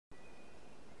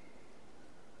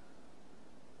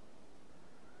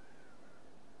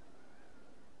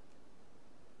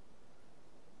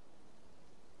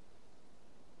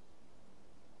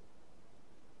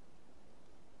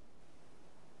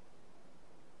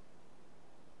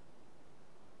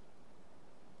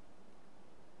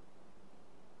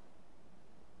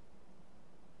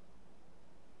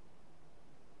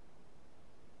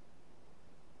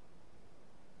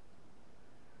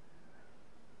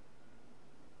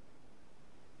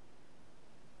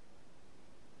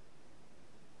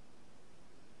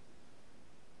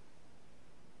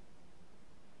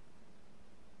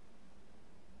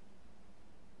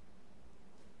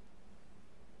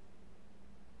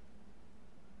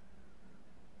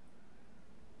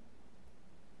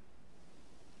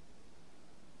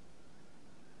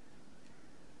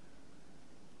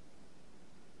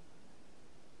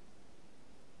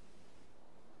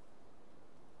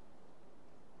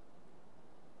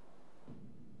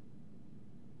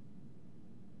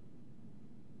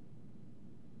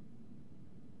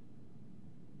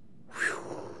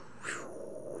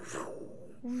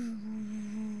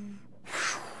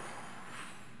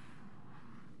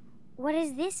What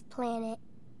is this planet?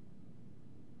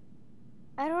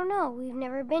 I don't know. We've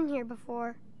never been here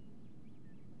before.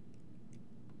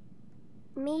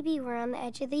 Maybe we're on the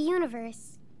edge of the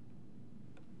universe.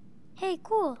 Hey,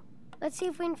 cool. Let's see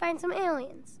if we can find some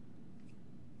aliens.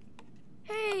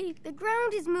 Hey, the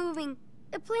ground is moving.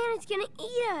 The planet's gonna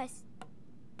eat us.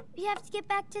 We have to get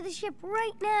back to the ship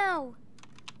right now.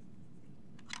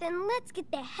 Then let's get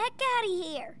the heck out of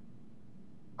here.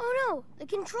 Oh no, the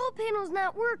control panel's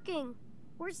not working.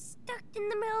 We're stuck in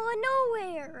the middle of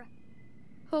nowhere.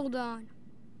 Hold on.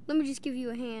 Let me just give you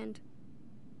a hand.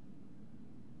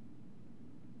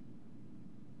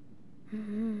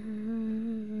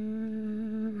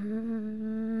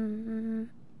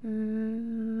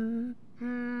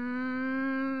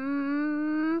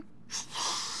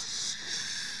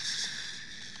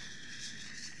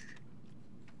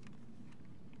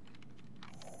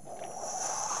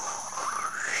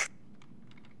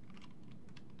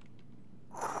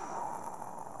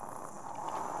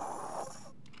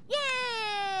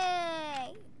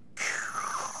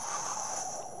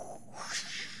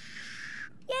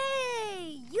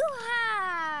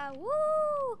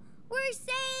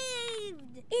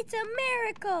 It's a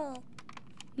miracle!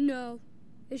 No,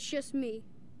 it's just me,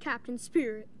 Captain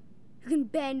Spirit, who can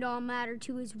bend all matter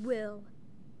to his will.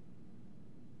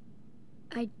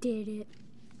 I did it.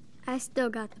 I still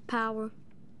got the power.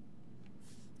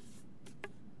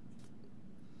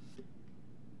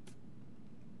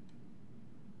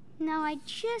 Now I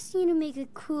just need to make a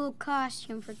cool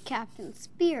costume for Captain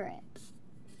Spirit.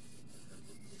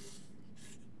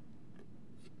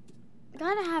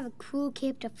 Gotta have a cool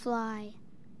cape to fly.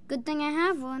 Good thing I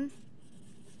have one.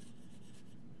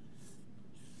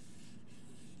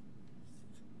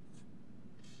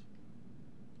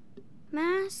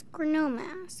 Mask or no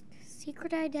mask?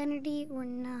 Secret identity or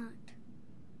not?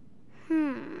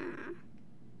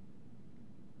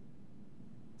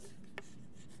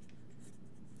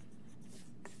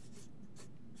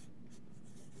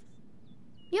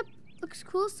 Yep, looks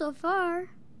cool so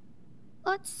far.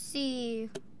 Let's see.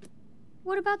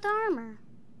 What about the armor?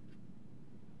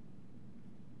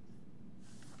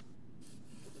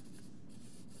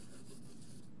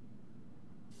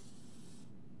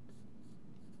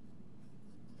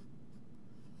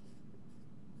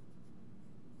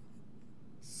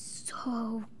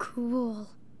 So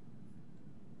cool.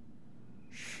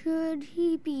 Should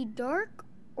he be dark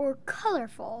or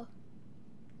colorful?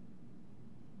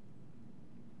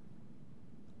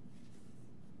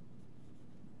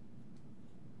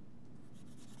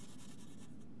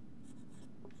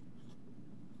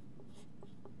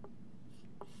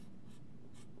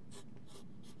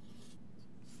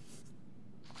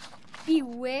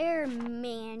 Beware,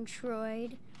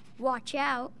 Mantroid. Watch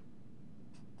out.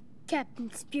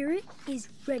 Captain Spirit is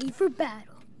ready for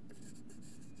battle.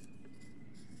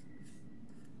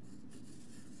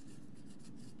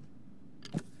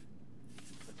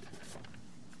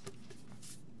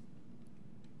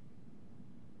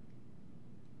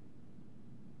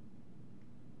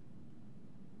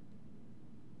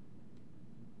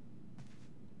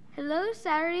 Hello,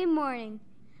 Saturday morning.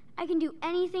 I can do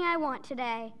anything I want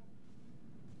today.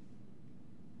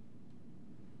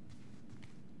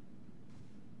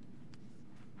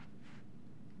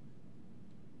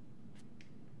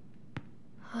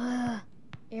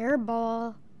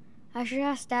 Airball. I should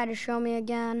ask Dad to show me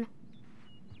again.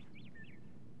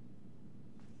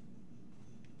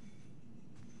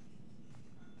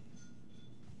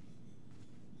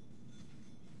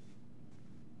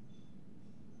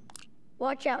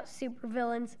 Watch out,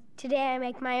 supervillains. Today I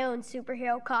make my own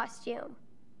superhero costume.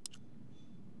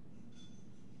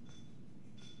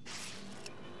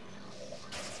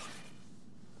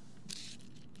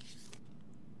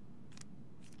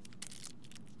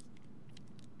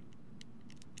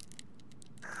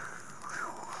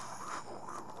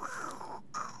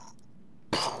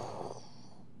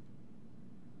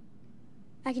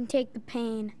 I can take the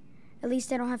pain. At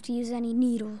least I don't have to use any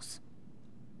needles.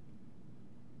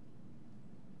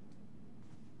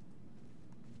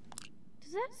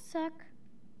 Does that suck?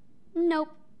 Nope.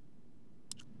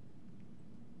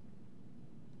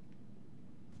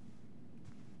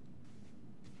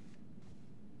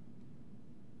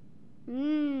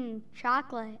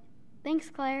 Chocolate. Thanks,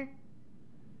 Claire.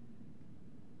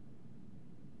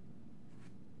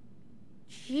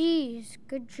 Jeez,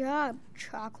 good job,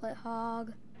 Chocolate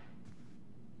Hog.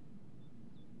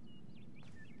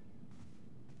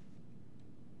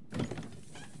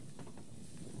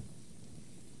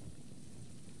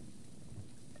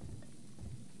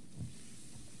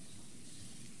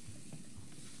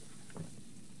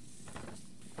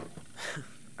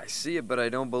 see it, but I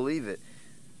don't believe it.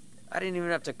 I didn't even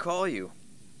have to call you.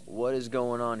 What is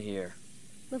going on here?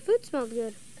 The food smelled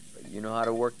good. But you know how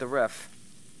to work the ref.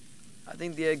 I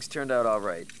think the eggs turned out all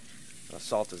right.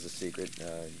 Salt is a secret.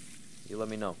 You let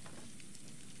me know.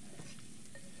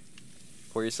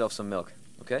 Pour yourself some milk,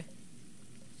 okay?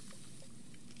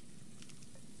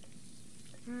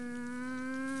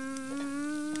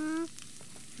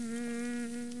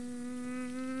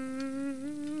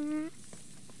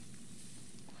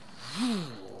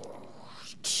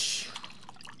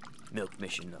 Milk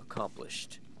mission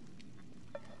accomplished.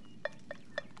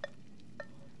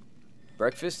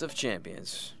 Breakfast of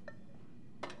champions.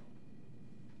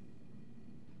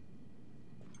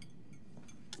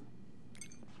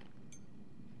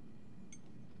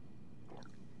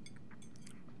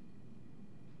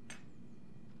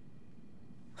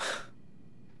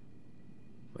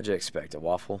 What'd you expect, a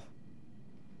waffle?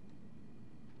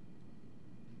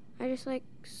 I just like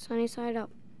sunny side up.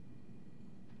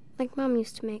 Like Mom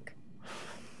used to make.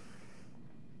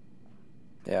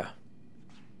 Yeah.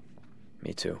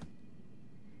 Me too.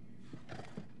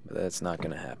 But that's not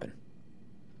gonna happen.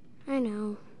 I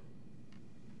know.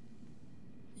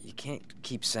 You can't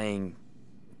keep saying,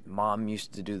 Mom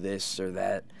used to do this or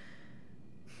that.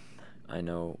 I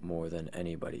know more than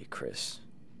anybody, Chris.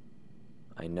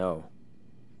 I know.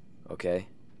 Okay?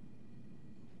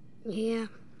 Yeah.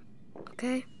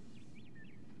 Okay.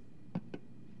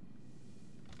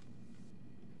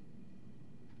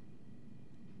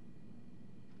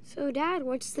 So, Dad,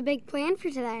 what's the big plan for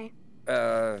today?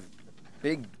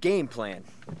 Big game plan.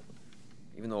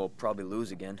 Even though we'll probably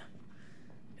lose again.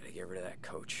 Gotta get rid of that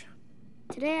coach.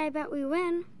 Today, I bet we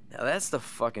win. Now that's the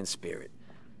fucking spirit.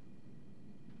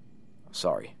 I'm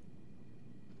sorry.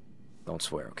 Don't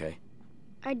swear, okay?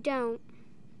 I don't.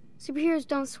 Superheroes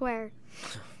don't swear.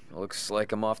 Looks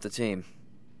like I'm off the team.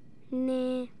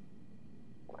 Nah.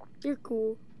 You're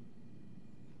cool.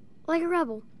 Like a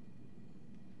rebel.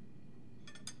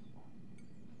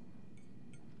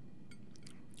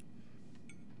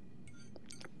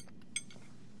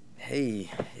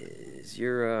 Hey, is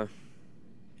your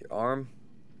arm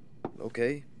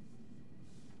okay?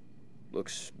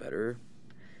 Looks better.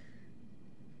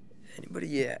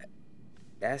 Anybody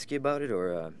ask you about it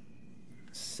or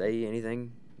say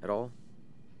anything at all?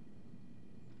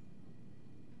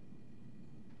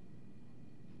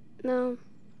 No,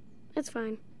 it's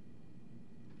fine.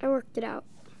 I worked it out.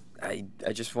 I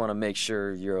just want to make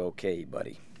sure you're okay,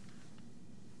 buddy.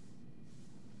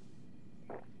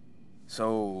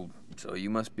 So you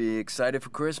must be excited for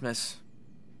Christmas.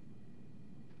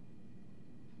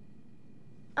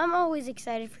 I'm always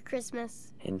excited for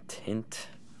Christmas. Hint, hint.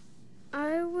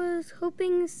 I was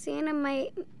hoping Santa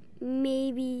might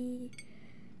maybe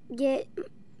get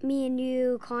me a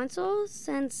new console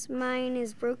since mine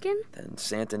is broken. Then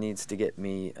Santa needs to get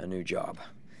me a new job.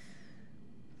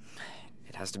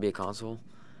 It has to be a console.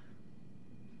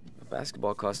 A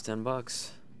basketball costs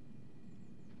 $10.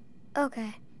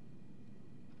 Okay.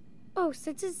 Oh,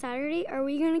 since it's Saturday, are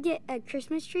we gonna get a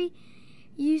Christmas tree?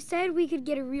 You said we could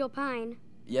get a real pine.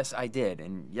 Yes, I did,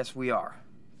 and yes, we are.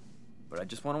 But I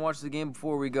just want to watch the game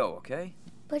before we go, okay?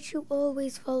 But you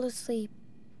always fall asleep.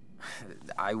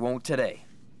 I won't today.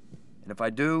 And if I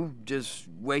do, just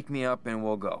wake me up and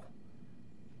we'll go.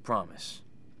 Promise.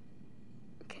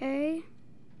 Okay.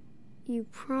 You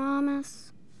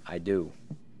promise? I do.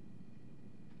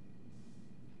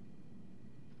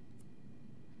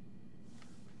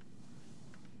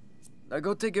 Now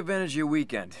go take advantage of your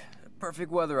weekend.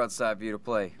 Perfect weather outside for you to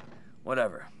play.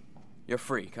 Whatever. You're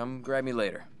free. Come grab me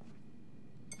later.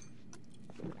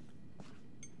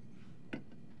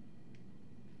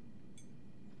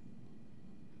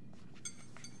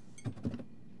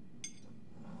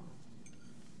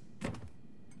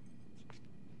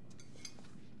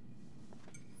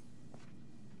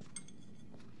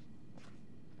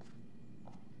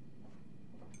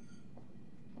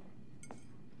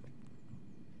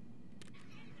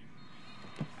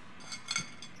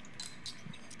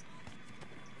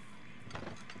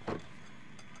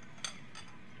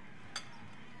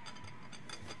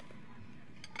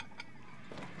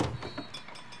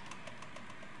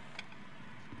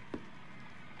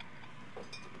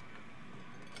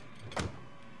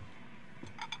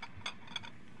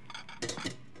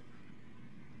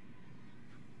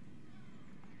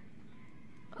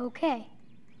 Okay.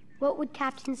 What would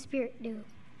Captain Spirit do?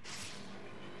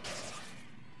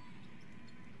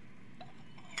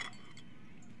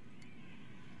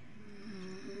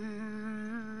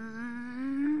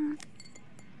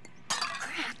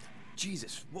 Crap!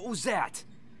 Jesus, what was that?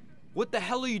 What the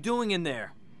hell are you doing in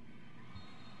there?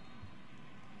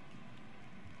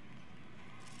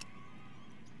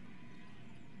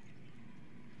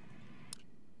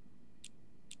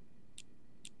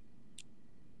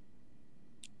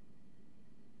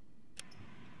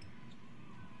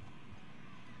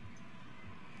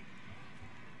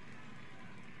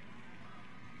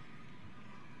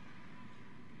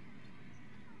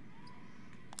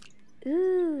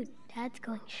 Dad's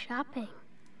going shopping.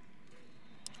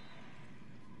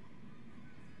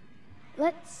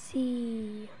 Let's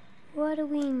see. What do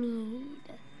we need?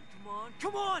 Come on,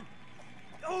 come on!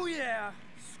 Oh yeah!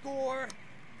 Score!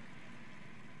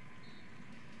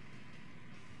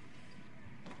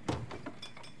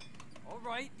 All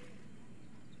right.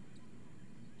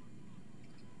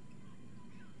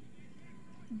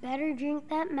 Better drink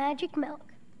that magic milk.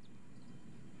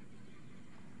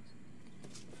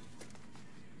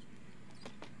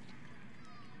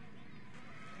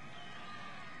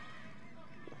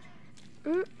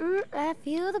 I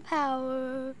feel the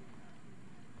power.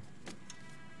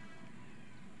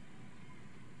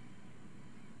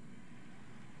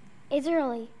 It's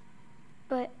early,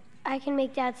 but I can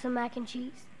make Dad some mac and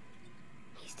cheese.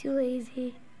 He's too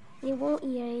lazy. He won't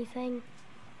eat anything.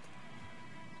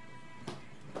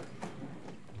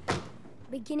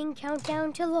 Beginning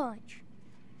countdown to launch.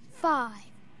 5,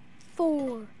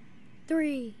 4,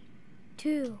 3,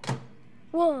 2,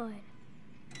 1.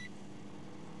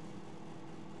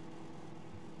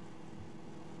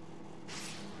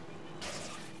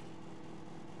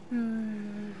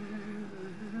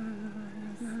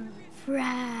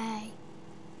 Fry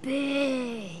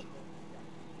big.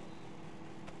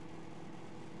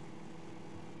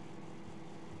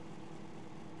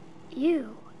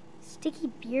 Ew,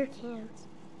 sticky beer cans.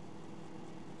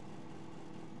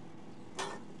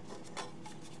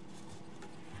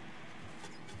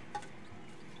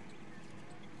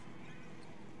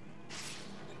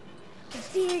 The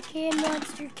beer can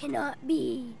monster cannot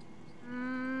be.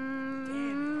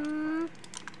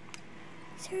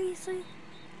 Seriously?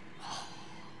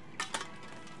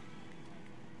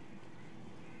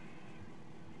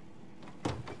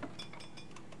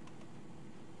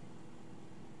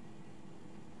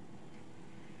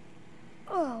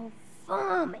 Oh,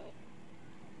 vomit.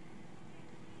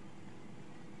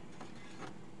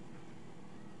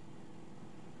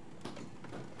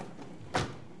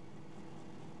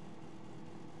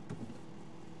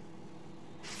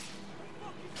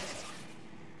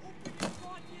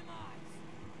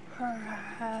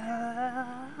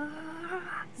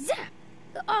 Zap!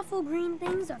 The awful green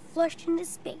things are flushed into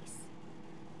space.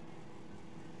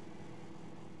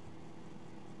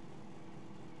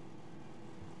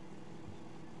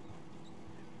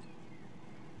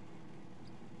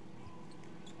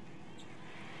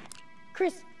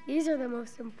 Chris, these are the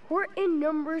most important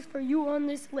numbers for you on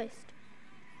this list.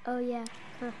 Oh, yeah.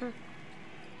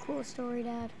 Cool story,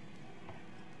 Dad.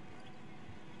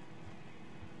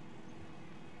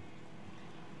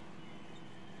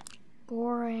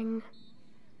 Boring.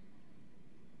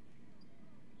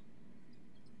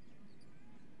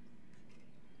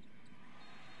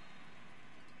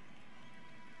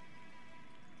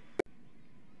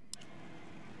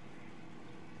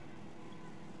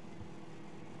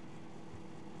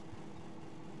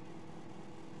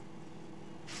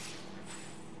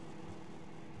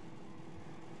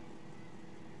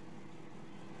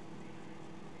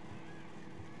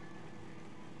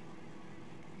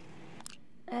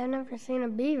 I've never seen a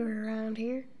beaver around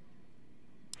here.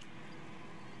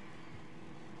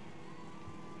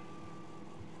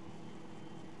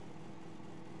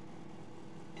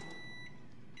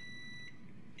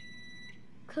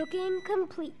 Cooking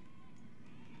complete.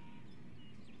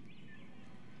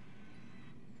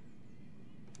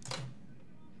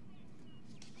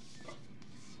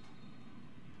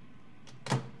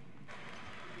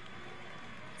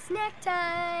 Snack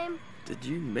time! Did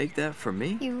you make that for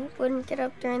me? You wouldn't get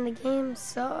up during the game,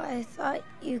 so I thought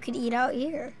you could eat out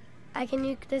here. I can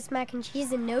nuke this mac and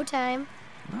cheese in no time.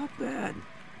 Not bad.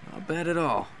 Not bad at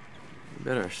all. You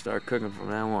better start cooking from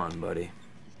now on, buddy.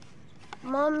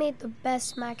 Mom made the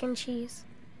best mac and cheese.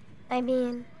 I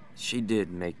mean... She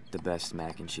did make the best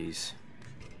mac and cheese.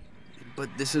 But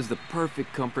this is the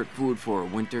perfect comfort food for a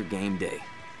winter game day.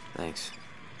 Thanks.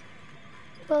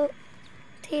 Well,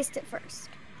 taste it first.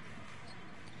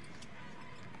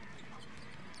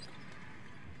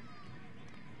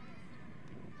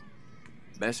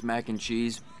 Best mac and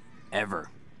cheese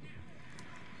ever.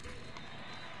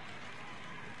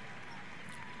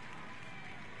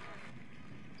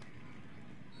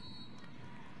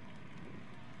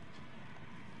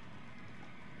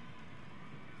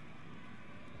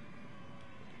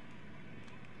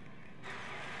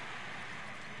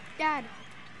 Dad.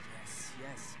 Yes,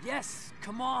 yes, yes!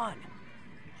 Come on!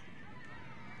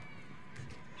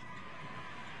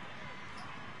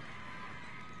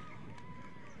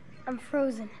 I'm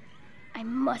frozen. I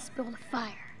must build a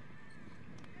fire.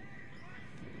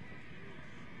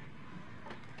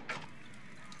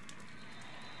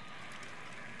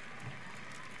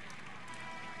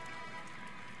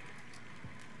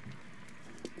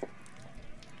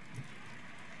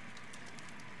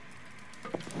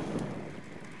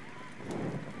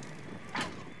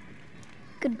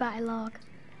 Goodbye, log.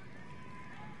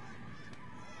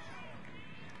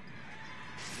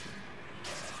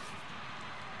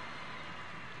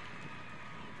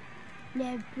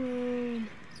 Now burn.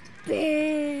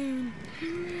 Burn.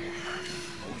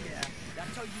 Oh yeah,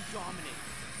 that's how you dominate.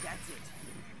 That's it.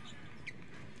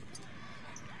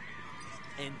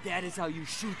 And that is how you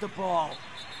shoot the ball.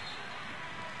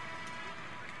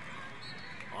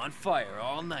 On fire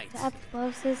all night. Dad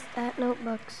loves his stat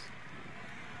notebooks.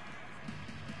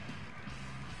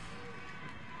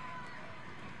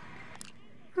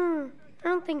 I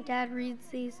don't think Dad reads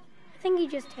these. I think he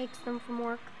just takes them from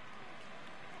work.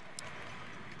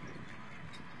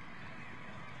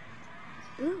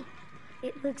 Ooh,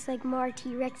 it looks like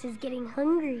Marty Rex is getting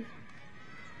hungry.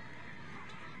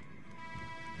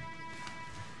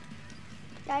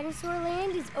 Dinosaur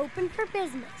Land is open for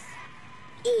business.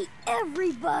 Eat,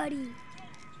 everybody!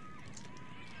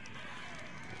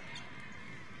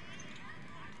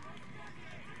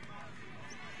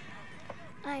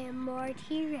 I am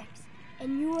Marty Rex,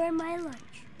 and you are my lunch.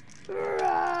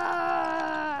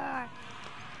 Roar!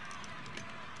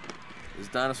 This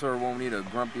dinosaur won't need a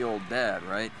grumpy old dad,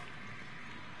 right?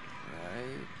 Right?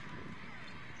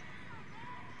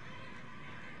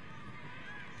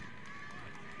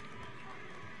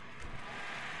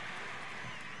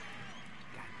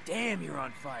 God damn, you're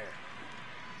on fire.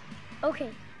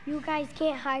 Okay, you guys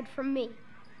can't hide from me.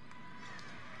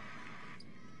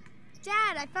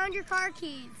 Dad, I found your car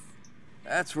keys.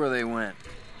 That's where they went.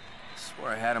 I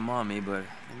swear I had them on me, but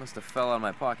they must have fell out of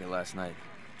my pocket last night.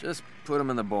 Just put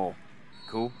them in the bowl.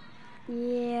 Cool?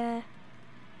 Yeah.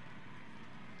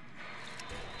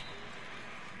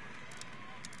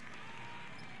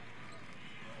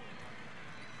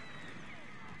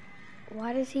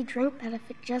 Why does he drink that if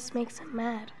it just makes him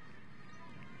mad?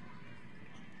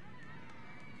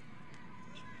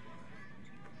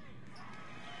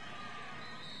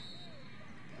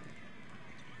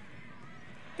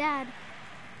 Dad.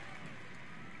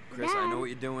 Chris, I know what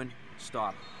you're doing.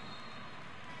 Stop.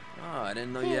 Oh, I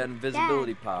didn't know you had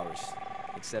invisibility powers.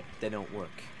 Except they don't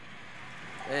work.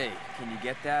 Hey, can you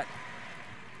get that?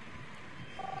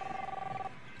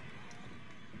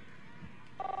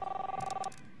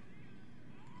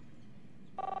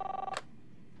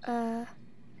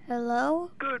 Hello?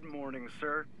 Good morning,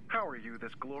 sir. How are you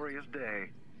this glorious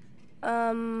day?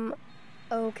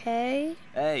 Okay.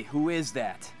 Hey, who is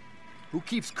that? Who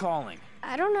keeps calling?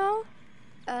 I don't know.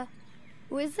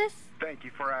 Who is this? Thank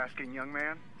you for asking, young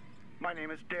man. My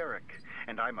name is Derek,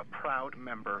 and I'm a proud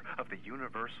member of the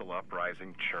Universal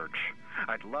Uprising Church.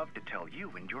 I'd love to tell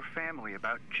you and your family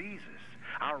about Jesus,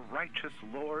 our righteous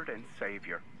Lord and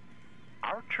Savior.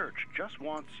 Our church just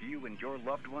wants you and your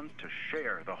loved ones to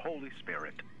share the Holy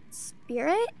Spirit.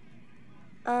 Spirit?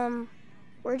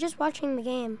 We're just watching the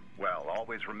game. Well,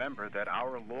 always remember that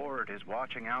our Lord is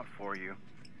watching out for you.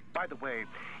 By the way,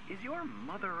 is your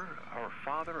mother or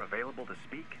father available to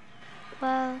speak?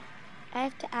 Well, I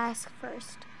have to ask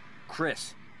first.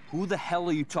 Chris, who the hell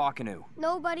are you talking to?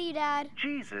 Nobody, Dad.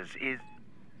 Jesus is...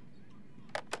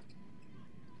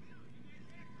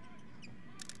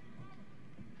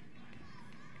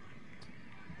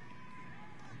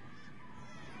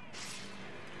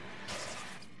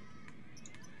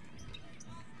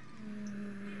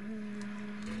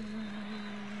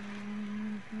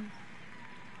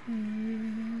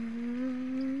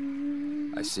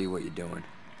 I see what you're doing.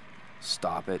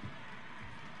 Stop it.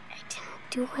 I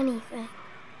didn't do anything.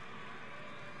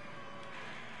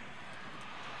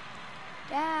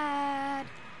 Dad.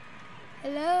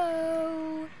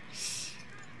 Hello. Shh.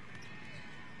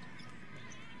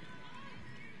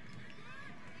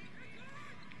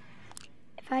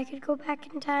 If I could go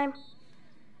back in time,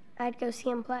 I'd go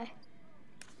see him play.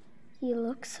 He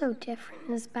looks so different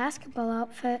in his basketball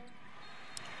outfit.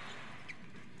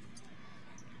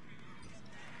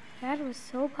 Dad was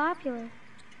so popular.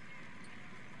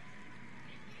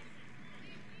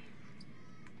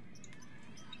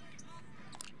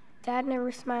 Dad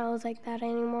never smiles like that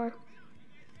anymore.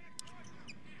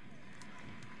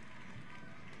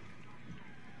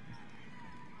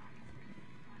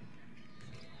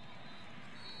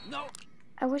 No!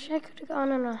 I wish I could have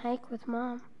gone on a hike with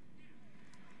Mom.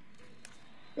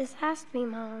 This has to be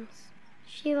Mom's.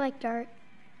 She liked art.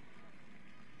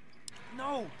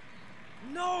 No!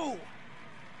 No!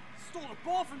 Stole the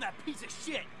ball from that piece of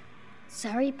shit!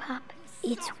 Sorry, Pop.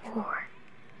 It's war.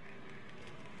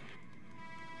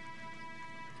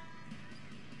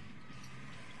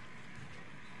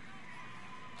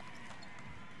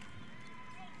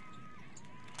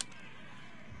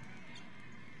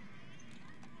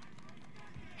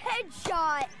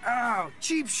 headshot! Ow,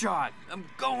 cheap shot. I'm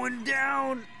going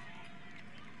down.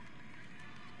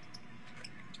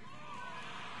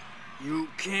 You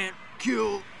can't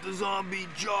kill the zombie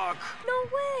jock. No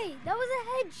way! That was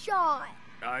a headshot!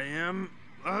 I am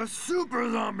a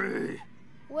super zombie.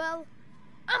 Well,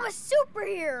 I'm a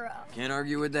superhero! Can't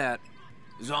argue with that.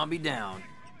 Zombie down.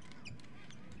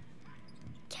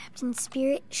 Captain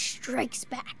Spirit strikes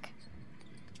back.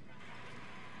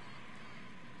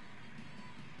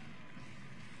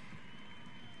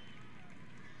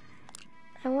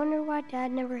 I wonder why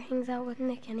Dad never hangs out with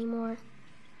Nick anymore.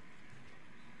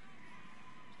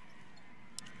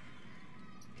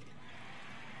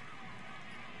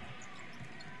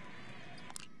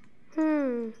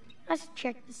 Let's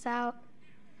check this out.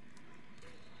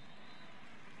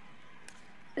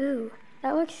 Ooh,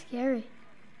 that looks scary.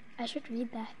 I should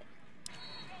read that.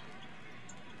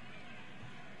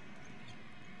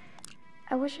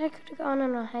 I wish I could have gone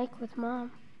on a hike with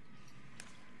Mom.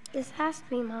 This has to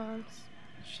be Mom's.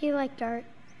 She liked art.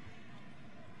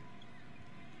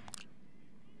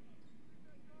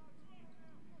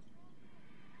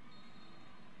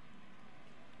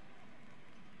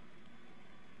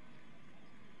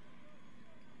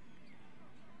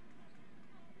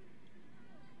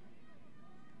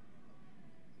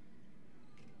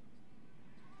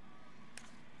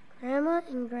 Grandma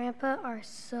and Grandpa are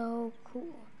so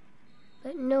cool,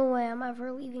 but no way I'm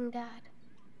ever leaving Dad.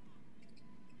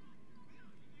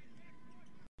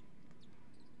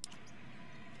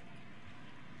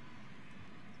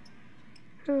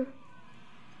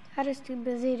 Dad is too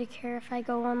busy to care if I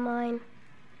go online.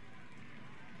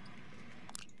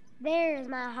 There's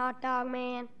my hot dog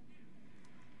man.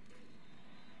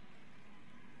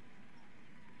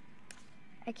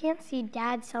 I can't see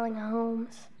Dad selling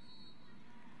homes.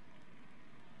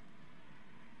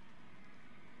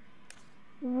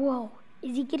 Whoa,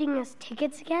 is he getting us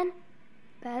tickets again?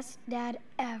 Best dad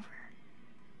ever.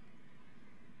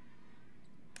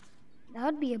 That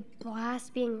would be a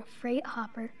blast being a freight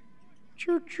hopper.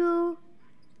 Choo-choo.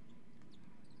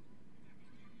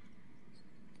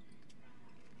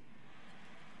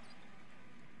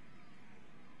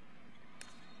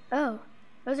 Oh,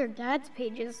 those are Dad's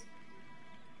pages.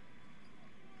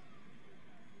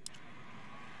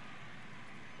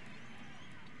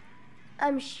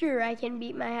 I'm sure I can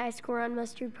beat my high score on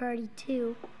Mustard Party,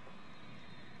 too.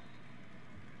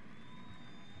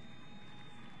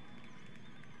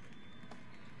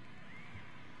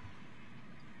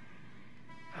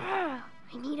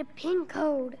 I need a PIN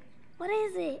code. What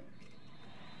is it?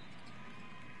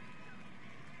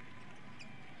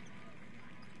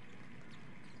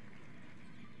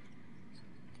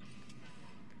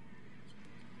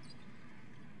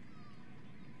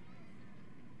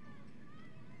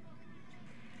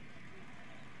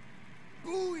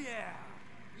 Booyah!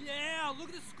 Yeah, look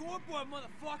at the scoreboard,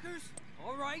 motherfuckers!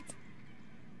 Alright.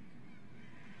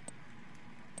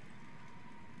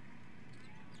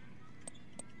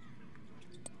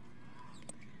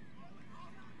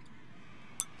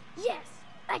 Yes,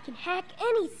 I can hack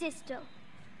any system.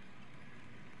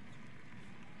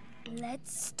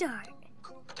 Let's start.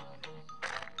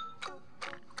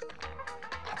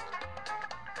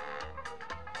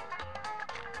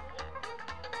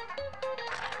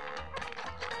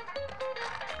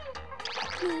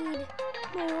 Need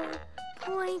more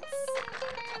points.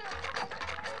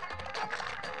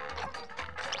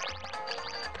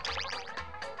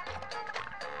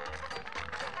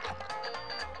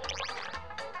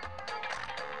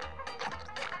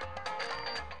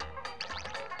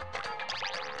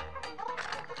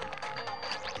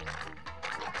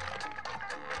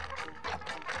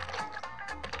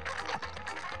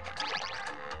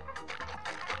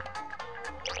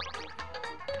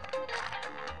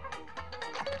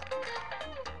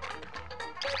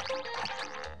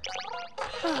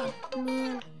 Oh,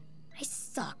 man. I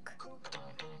suck.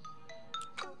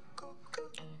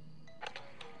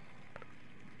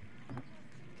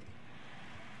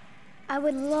 I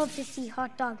would love to see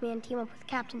Hot Dog Man team up with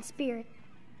Captain Spirit.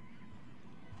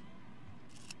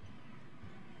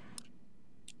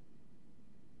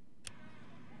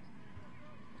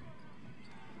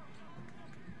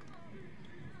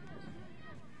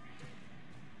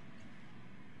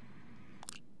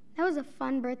 That was a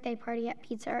fun birthday party at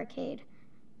Pizza Arcade.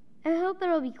 I hope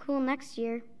it'll be cool next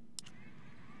year.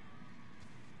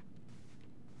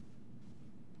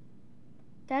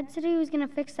 Dad said he was gonna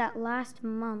fix that last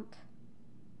month.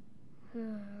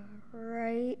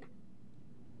 Right?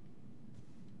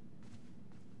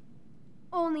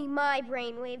 Only my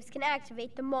brainwaves can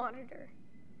activate the monitor.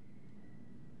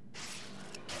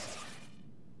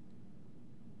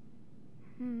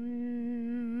 Yes!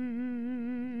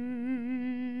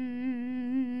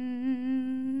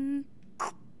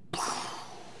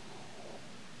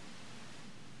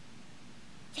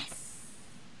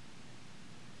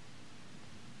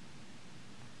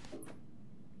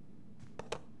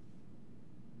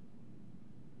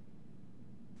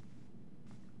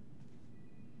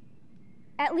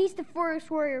 At least the forest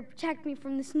warrior protected me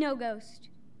from the snow ghost.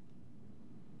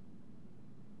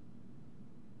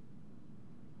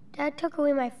 Dad took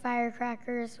away my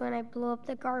firecrackers when I blew up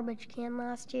the garbage can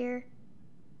last year.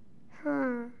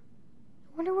 I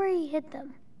wonder where he hid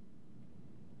them.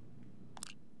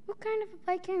 What kind of a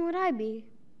Viking would I be?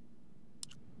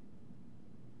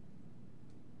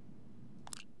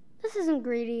 This isn't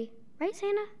greedy, right,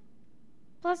 Santa?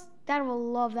 Plus, Dad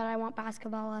will love that I want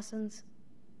basketball lessons.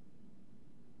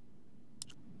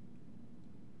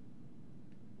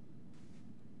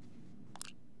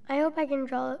 I hope I can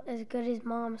draw as good as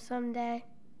Mom someday.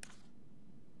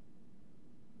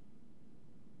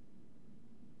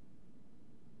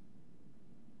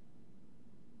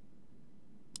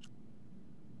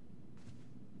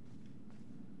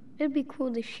 It'd be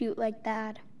cool to shoot like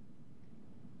Dad.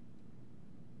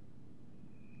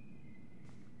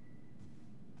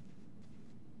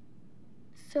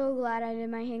 So glad I did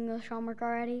my English homework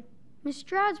already. Miss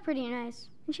Stroud's pretty nice,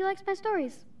 and she likes my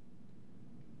stories.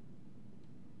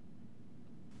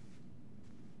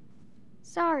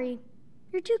 Sorry,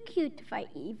 you're too cute to fight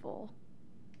evil.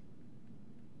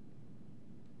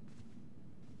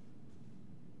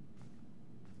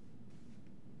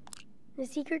 The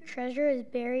secret treasure is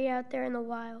buried out there in the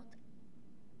wild.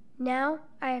 Now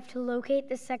I have to locate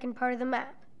the second part of the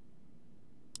map.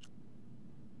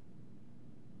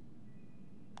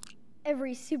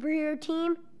 Every superhero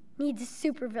team needs a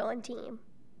supervillain team.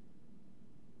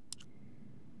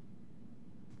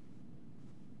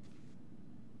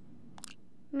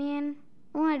 Man,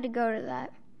 I wanted to go to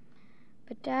that,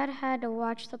 but Dad had to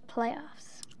watch the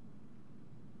playoffs.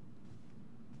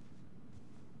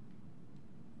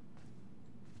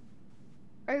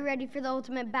 Are you ready for the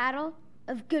ultimate battle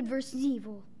of good versus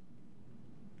evil?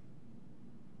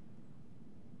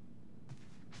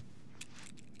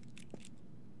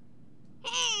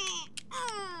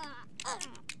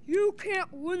 You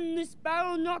can't win this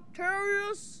battle,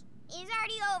 Noctarius! It's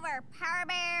already over, Power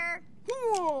Bear.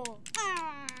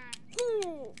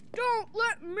 Don't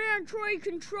let Mantroid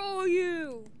control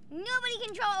you! Nobody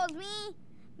controls me.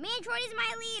 Mantroid is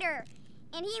my leader,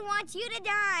 and he wants you to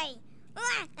die.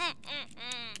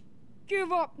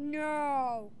 Give up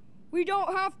now! We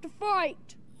don't have to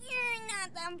fight! You're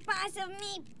not the boss of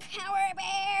me, Power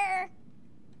Bear.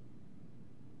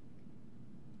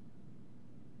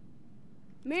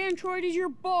 Mantroid is your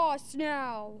boss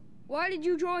now! Why did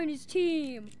you join his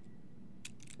team?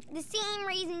 The same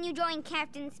reason you joined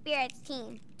Captain Spirit's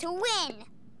team, to win.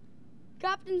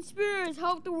 Captain Spirit has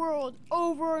helped the world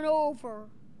over and over.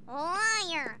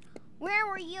 Liar! Where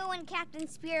were you and Captain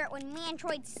Spirit when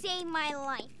Mantroid saved my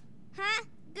life? Huh?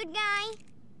 Good guy?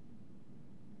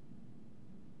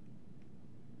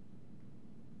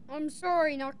 I'm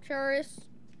sorry, Noctarius.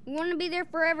 We want to be there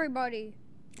for everybody.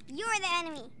 You're the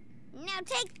enemy. Now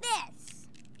take this.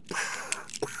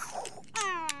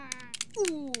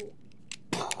 Ooh.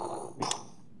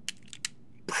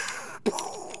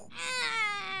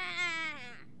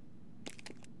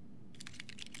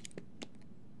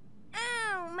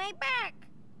 Ow, my back.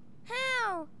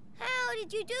 How? How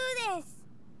did you do this?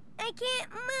 I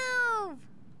can't move.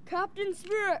 Captain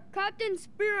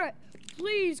Spirit,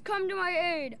 please come to my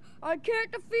aid. I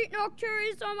can't defeat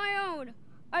Noctarius on my own.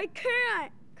 I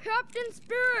can't. Captain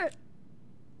Spirit.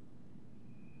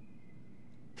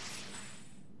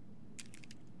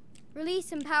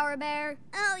 Release him, Power Bear.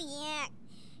 Oh, yeah.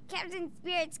 Captain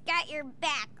Spirit's got your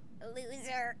back,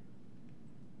 loser.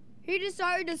 He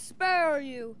decided to spare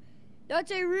you.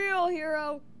 That's a real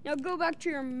hero. Now go back to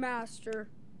your master.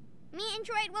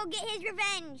 Mantroid will get his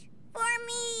revenge. For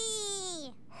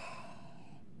me!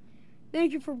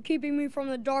 Thank you for keeping me from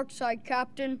the dark side,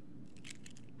 Captain.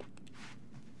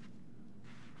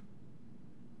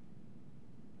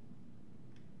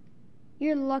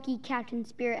 You're lucky Captain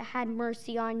Spirit had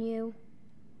mercy on you.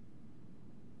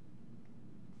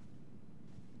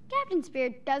 Captain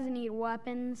Spirit doesn't need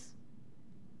weapons,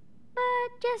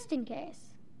 but just in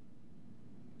case.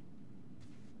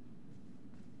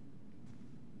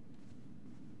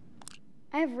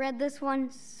 I've read this one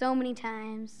so many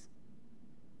times.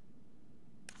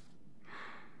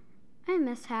 I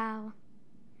miss Hal.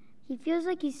 He feels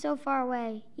like he's so far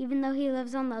away, even though he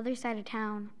lives on the other side of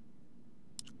town.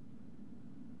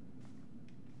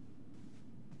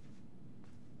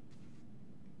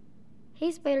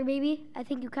 Hey, spider baby, I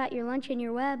think you caught your lunch in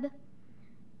your web.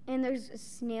 And there's a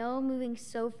snail moving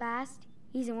so fast,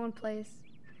 he's in one place.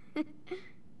 I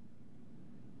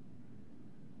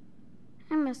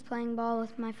miss playing ball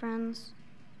with my friends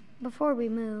before we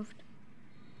moved.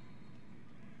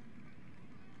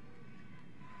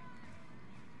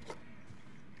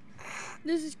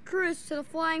 This is Chris to the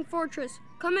Flying Fortress.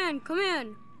 Come in, come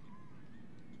in.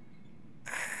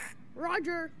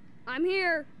 Roger, I'm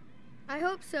here. I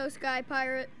hope so, Sky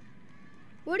Pirate.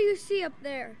 What do you see up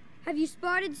there? Have you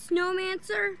spotted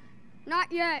Snowmancer?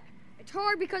 Not yet. It's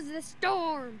hard because of the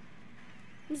storm.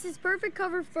 This is perfect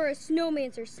cover for a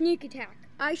Snowmancer sneak attack.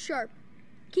 Eye sharp.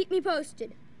 Keep me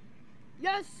posted.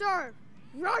 Yes, sir.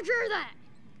 Roger that.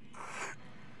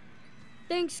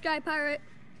 Thanks, Sky Pirate.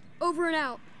 Over and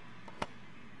out.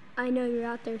 I know you're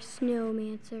out there,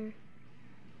 Snowmancer.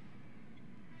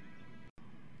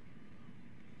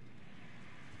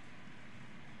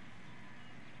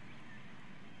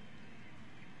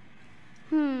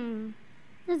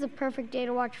 This is a perfect day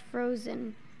to watch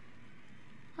Frozen.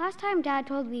 Last time Dad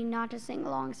told me not to sing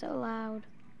along so loud.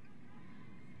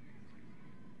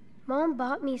 Mom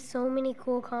bought me so many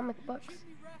cool comic books.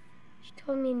 She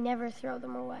told me never throw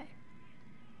them away.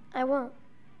 I won't.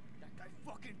 That guy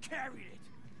fucking carried it.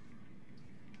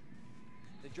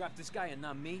 They dropped this guy and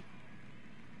not me.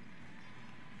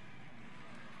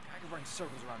 I can run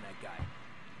circles around that guy.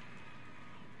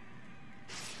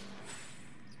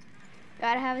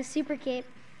 Gotta have a super cape.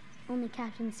 Only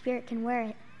Captain Spirit can wear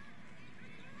it.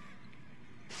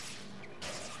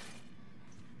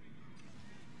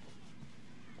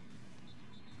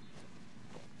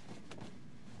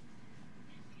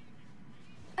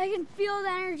 I can feel the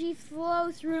energy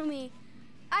flow through me.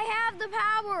 I have the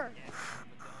power.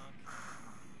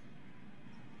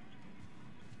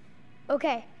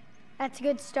 Okay, that's a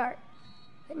good start.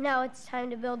 But now it's time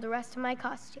to build the rest of my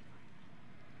costume.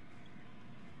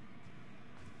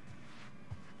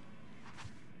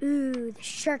 Ooh, the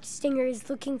shark stinger is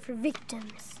looking for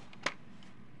victims.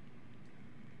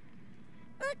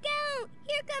 Look out!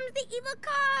 Here comes the evil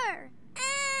car!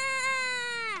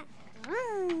 Ah!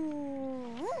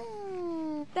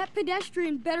 That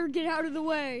pedestrian better get out of the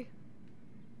way.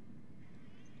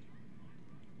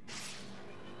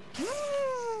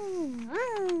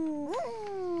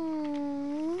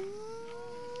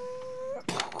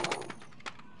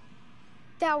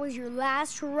 That was your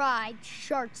last ride,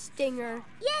 Shark Stinger.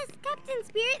 Yes, Captain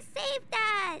Spirit saved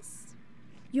us.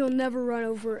 You'll never run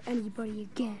over anybody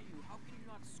again. How can you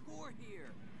not score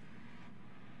here?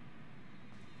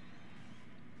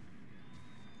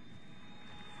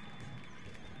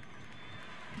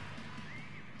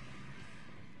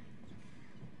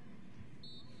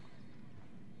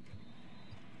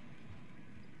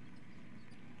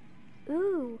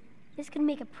 Ooh, this could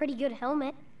make a pretty good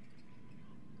helmet.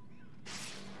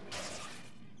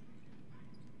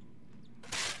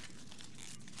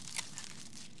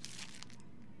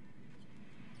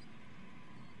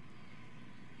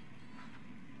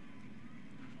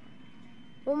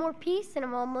 One more piece and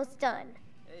I'm almost done.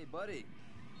 Hey, buddy.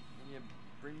 Can you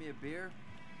bring me a beer?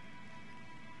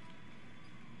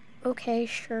 Okay,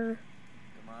 sure.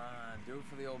 Come on, do it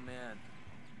for the old man.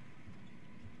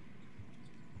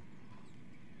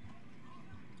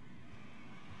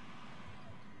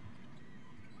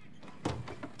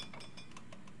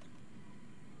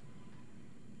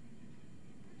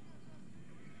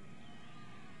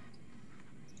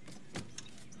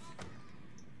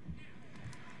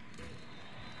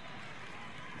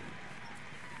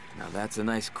 Now that's a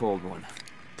nice cold one.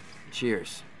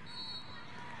 Cheers.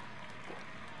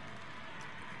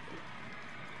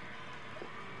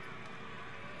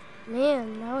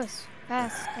 Man, that was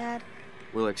fast, Dad.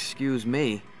 Well, excuse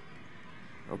me.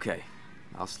 Okay,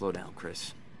 I'll slow down,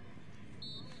 Chris.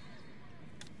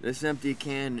 This empty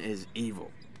can is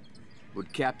evil.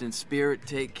 Would Captain Spirit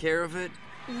take care of it?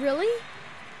 Really?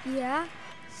 Yeah?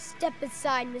 Step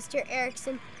aside, Mr.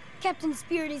 Erickson. Captain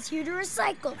Spirit is here to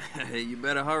recycle. You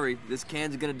better hurry. This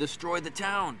can's gonna destroy the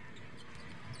town.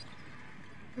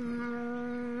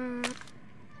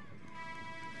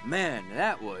 Man,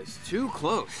 that was too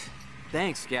close.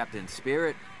 Thanks, Captain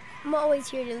Spirit. I'm always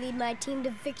here to lead my team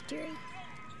to victory.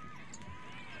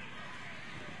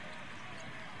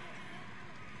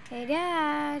 Hey,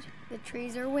 Dad, the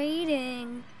trees are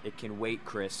waiting. It can wait,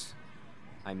 Chris.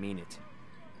 I mean it.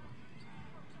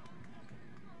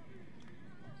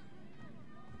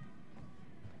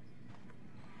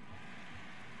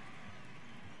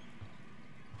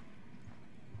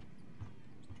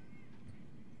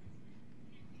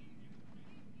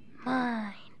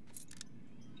 Mine.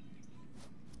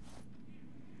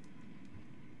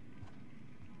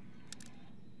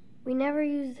 never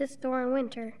use this door in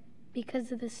winter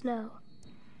because of the snow.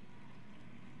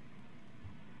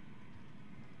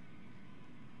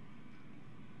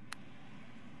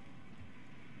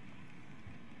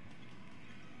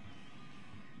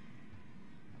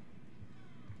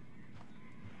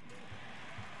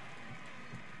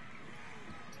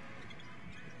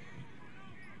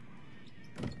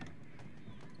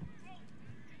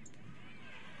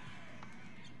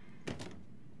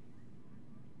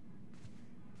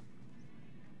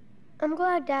 I'm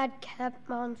glad Dad kept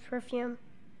Mom's perfume.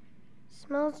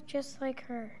 Smells just like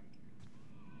her.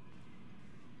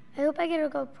 I hope I get to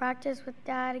go practice with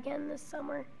Dad again this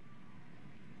summer.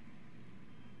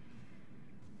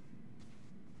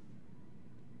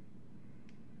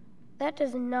 That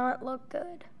does not look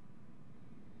good.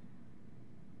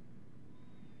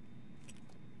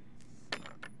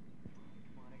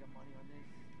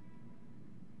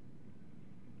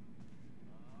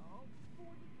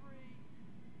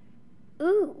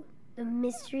 Ooh, the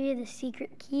mystery of the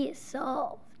secret key is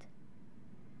solved.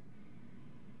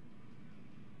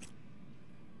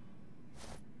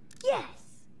 Yes!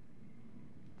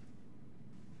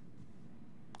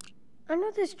 I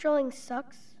know this drawing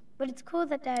sucks, but it's cool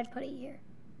that Dad put it here.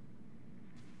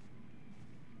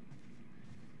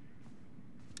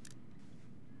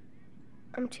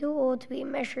 I'm too old to be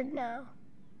measured now,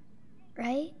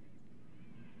 right?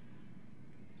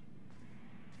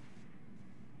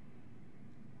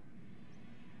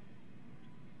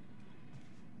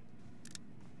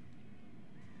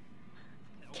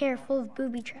 Careful of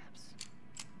booby traps.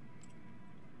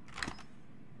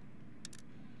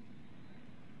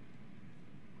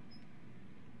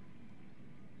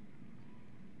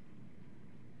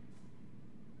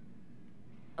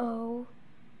 Oh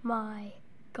my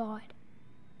God.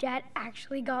 Dad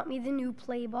actually got me the new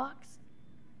play box?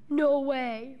 No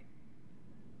way.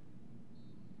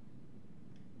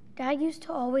 Dad used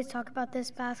to always talk about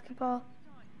this basketball.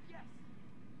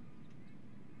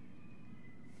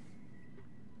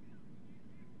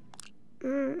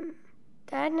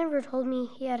 Dad never told me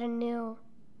he had a new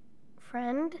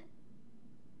friend.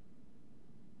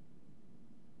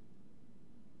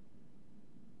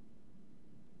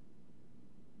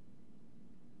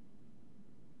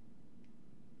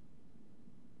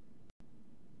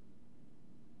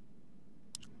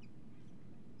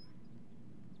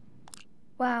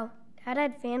 Wow, Dad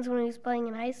had fans when he was playing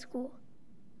in high school.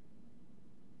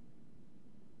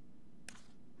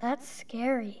 That's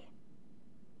scary.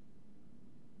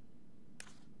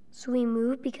 So we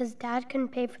moved because Dad couldn't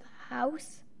pay for the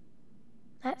house?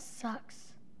 That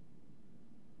sucks.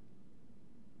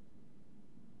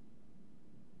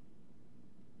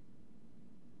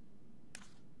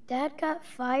 Dad got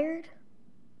fired?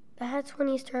 That's when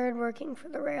he started working for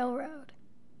the railroad.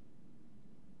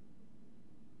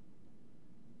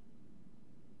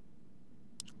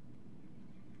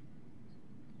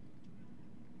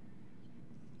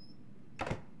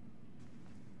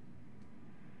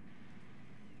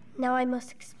 Now I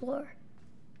must explore,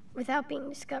 without being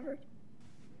discovered.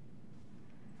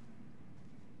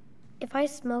 If I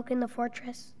smoke in the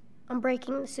fortress, I'm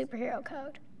breaking the superhero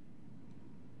code.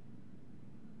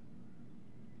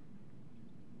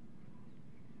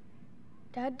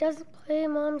 Dad doesn't play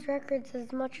Mom's records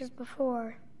as much as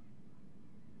before.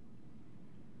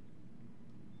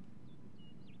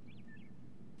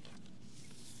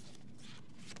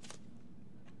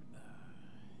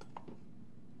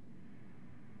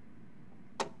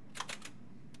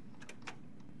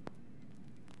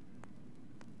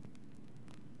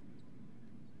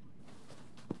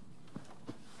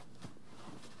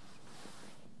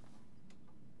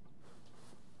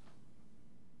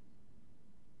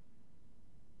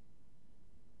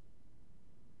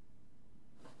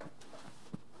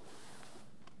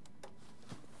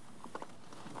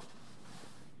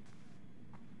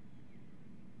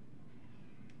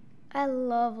 I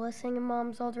love listening to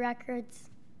Mom's old records.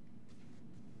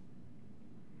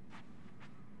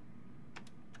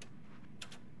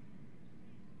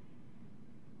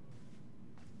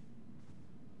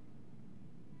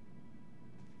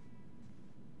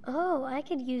 Oh, I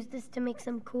could use this to make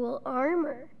some cool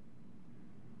armor.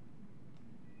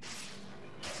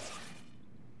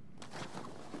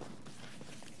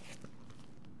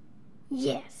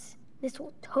 Yes, this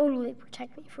will totally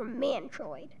protect me from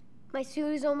Mantroid. My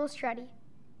suit is almost ready.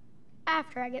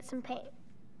 After I get some paint.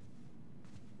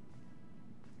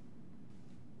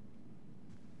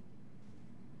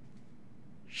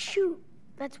 Shoot,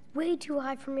 that's way too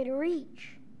high for me to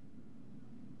reach.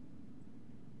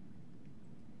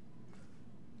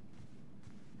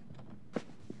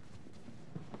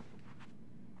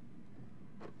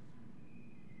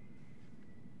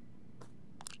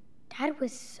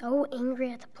 was so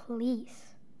angry at the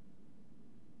police.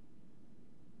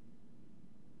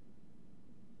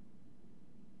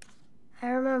 I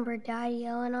remember Dad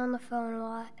yelling on the phone a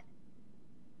lot.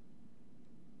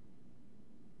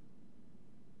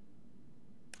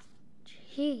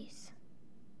 Jeez.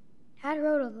 Dad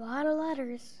wrote a lot of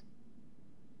letters.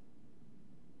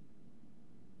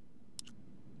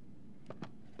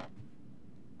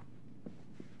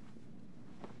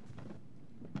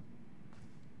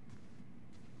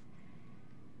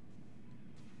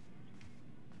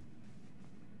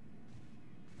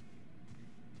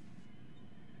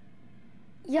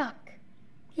 Yuck.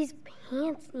 These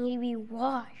pants need to be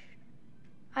washed.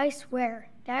 I swear,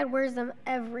 Dad wears them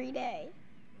every day.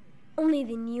 Only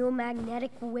the neomagnetic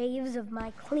waves of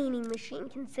my cleaning machine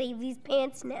can save these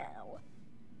pants now.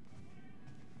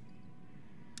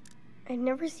 I've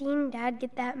never seen Dad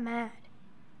get that mad.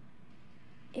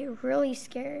 It really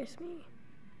scares me.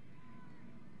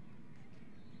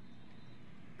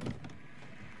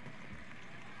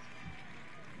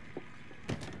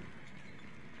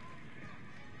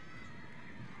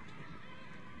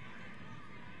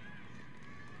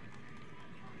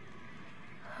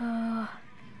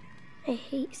 I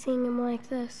hate seeing him like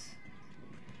this.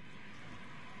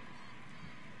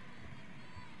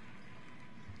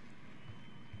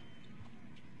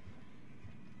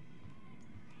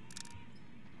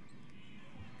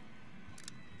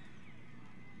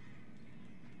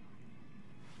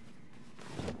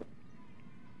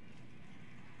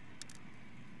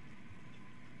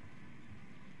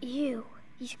 Ew,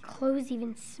 these clothes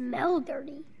even smell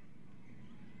dirty.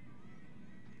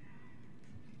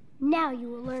 Now you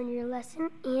will learn your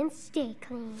lesson and stay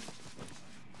clean.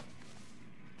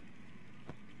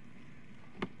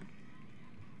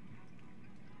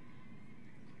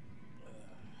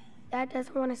 Dad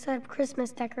doesn't want to set up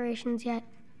Christmas decorations yet.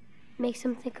 Makes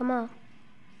him think I'm up.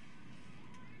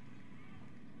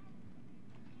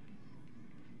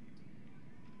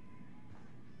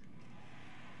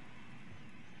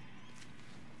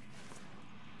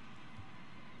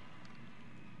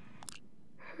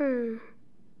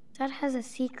 Dad has a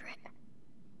secret.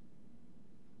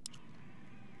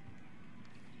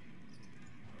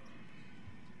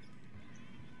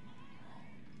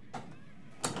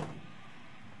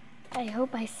 I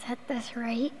hope I set this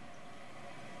right.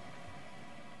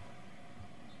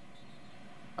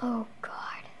 Oh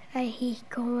God, I hate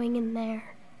going in there.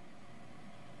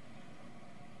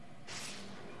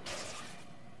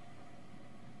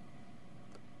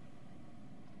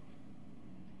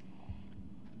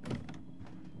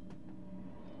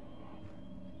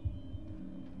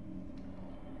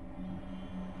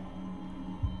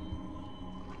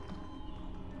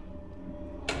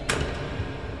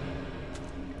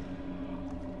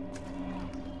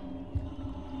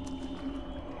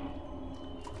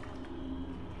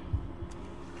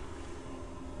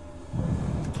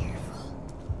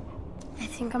 I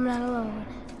think I'm not alone.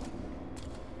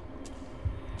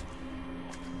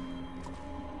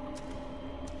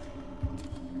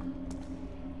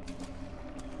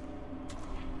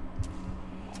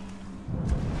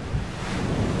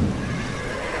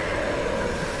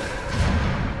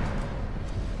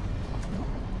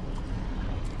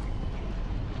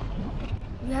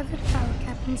 You have the power,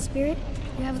 Captain Spirit.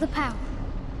 You have the power.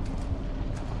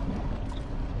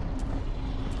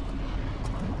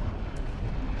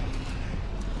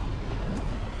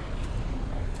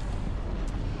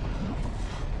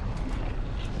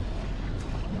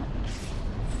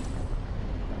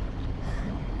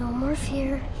 No more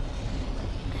fear.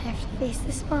 I have to face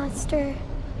this monster.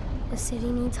 The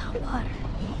city needs hot water.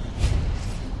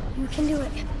 You can do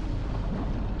it.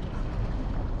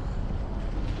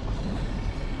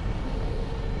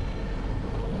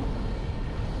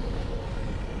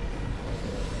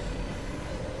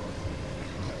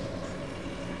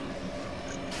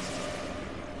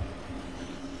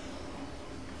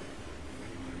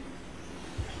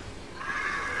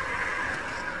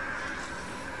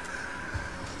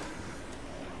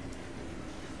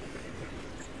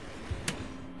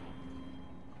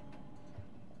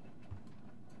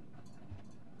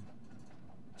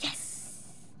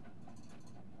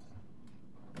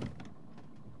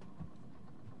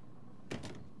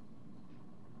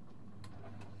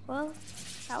 Well,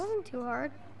 that wasn't too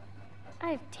hard.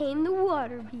 I've tamed the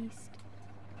water beast.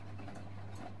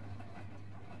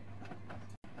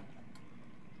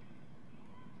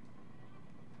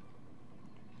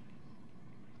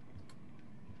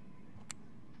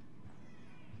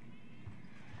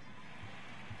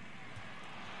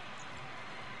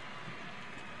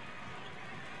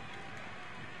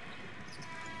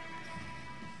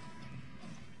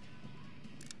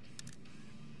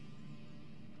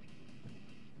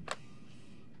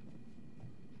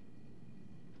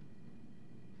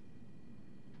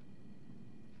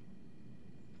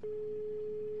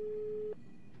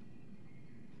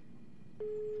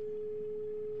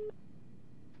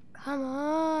 Come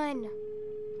on.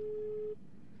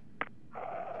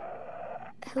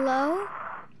 Hello?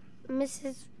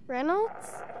 Mrs.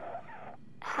 Reynolds?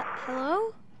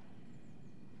 Hello?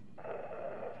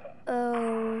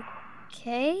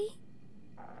 Okay.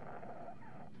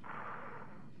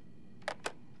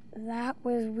 That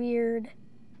was weird.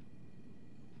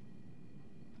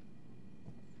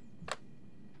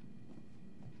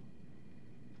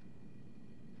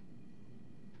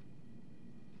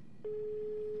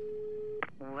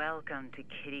 Welcome to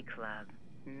Kitty Club.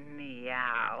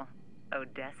 Meow.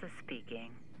 Odessa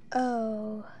speaking.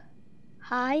 Oh.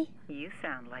 Hi? You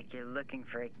sound like you're looking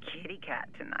for a kitty cat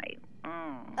tonight.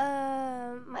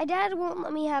 My dad won't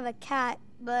let me have a cat,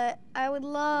 but I would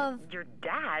love... Your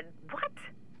dad? What?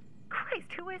 Christ,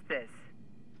 who is this?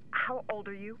 How old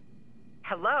are you?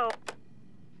 Hello?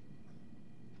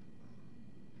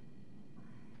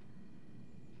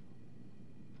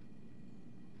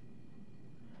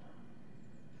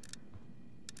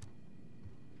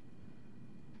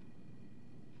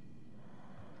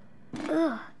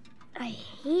 Ugh, I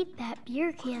hate that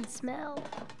beer can smell.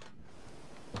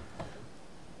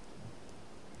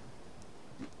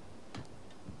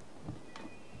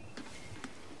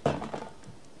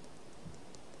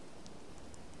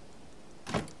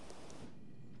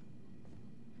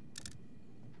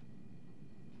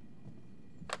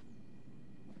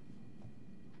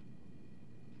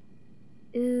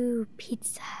 Ooh,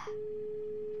 pizza.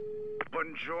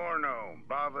 Buongiorno.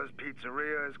 Bava's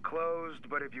Pizzeria is closed,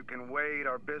 but if you can wait,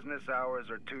 our business hours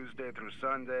are Tuesday through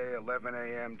Sunday, 11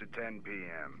 a.m. to 10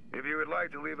 p.m. If you would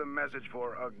like to leave a message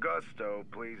for Augusto,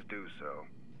 please do so.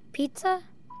 Pizza?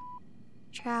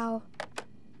 Ciao.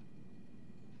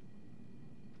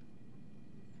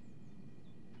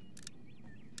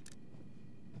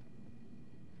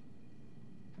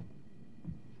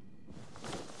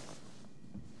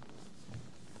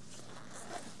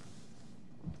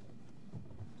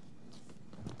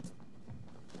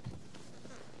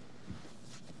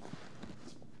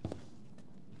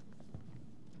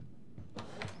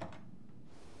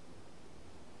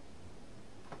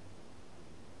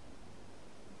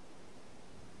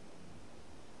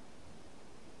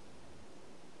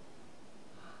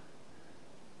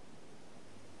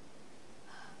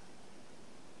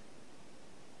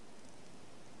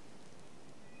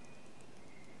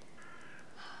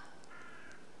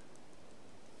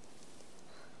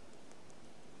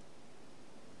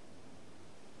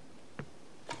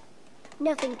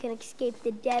 Nothing can escape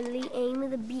the deadly aim of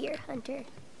the beer hunter.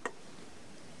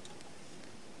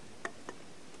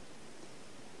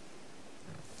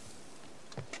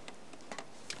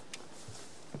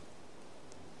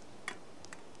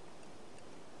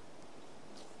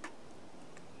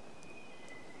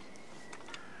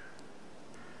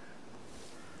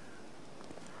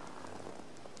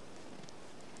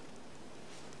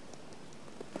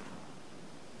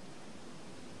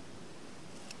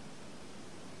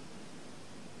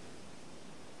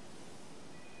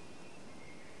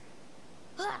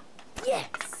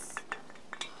 Yes!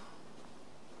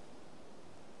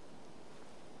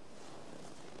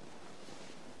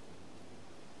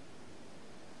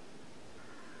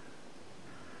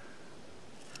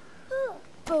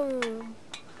 Boom!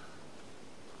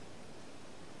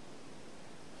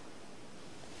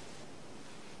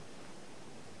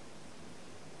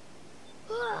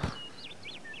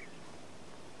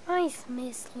 Nice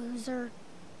miss, loser.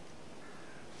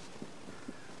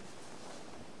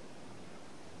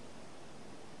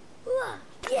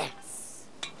 Yes!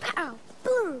 Pow!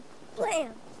 Boom!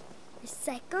 Blam!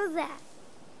 Recycle that.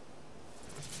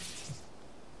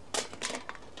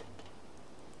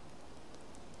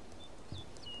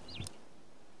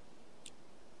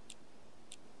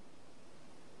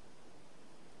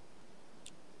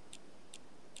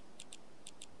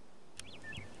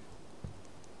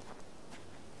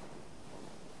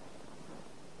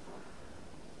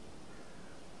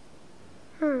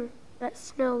 That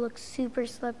snow looks super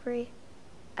slippery.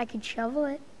 I could shovel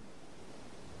it.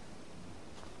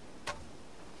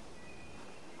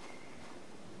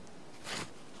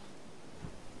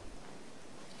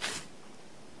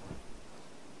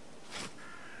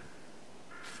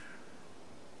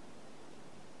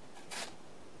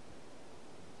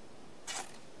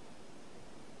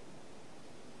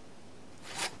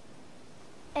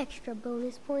 Extra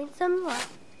bonus points unlocked.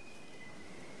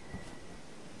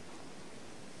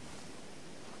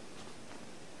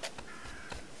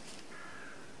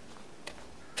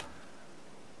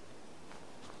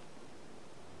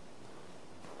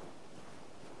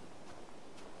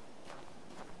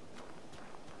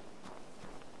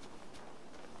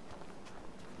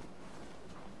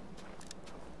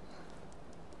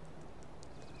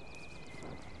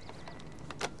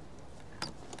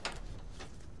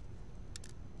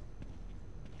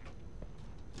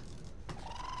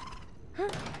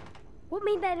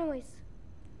 made that noise?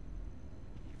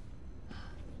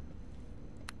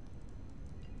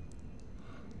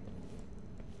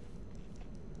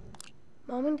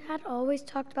 Mom and Dad always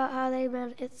talked about how they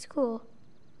met at school.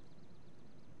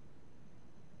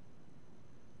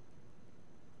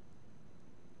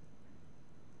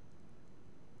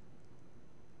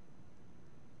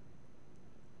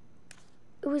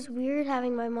 It was weird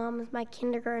having my mom as my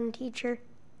kindergarten teacher,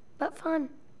 but fun.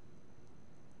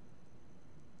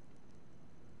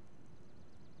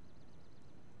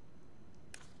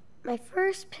 My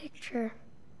first picture,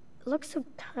 it looks so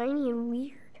tiny and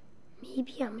weird.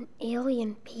 Maybe I'm an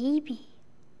alien baby.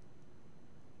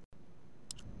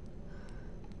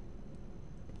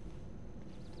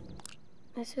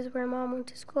 This is where Mom went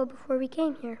to school before we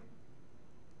came here.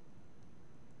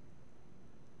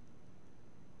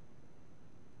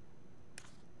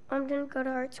 Mom didn't go to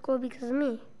art school because of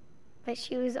me, but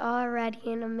she was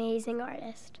already an amazing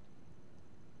artist.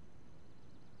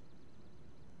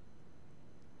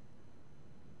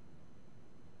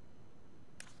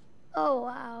 Oh,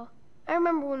 wow. I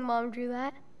remember when Mom drew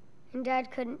that, and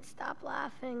Dad couldn't stop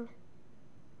laughing.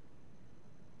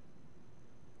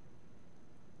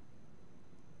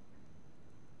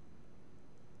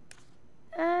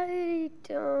 I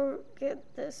don't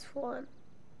get this one.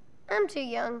 I'm too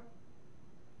young.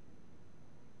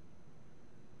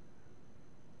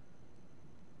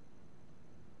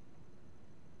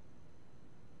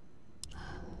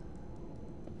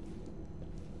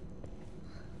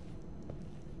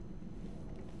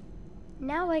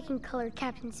 Now I can color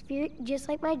Captain Spirit just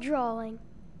like my drawing.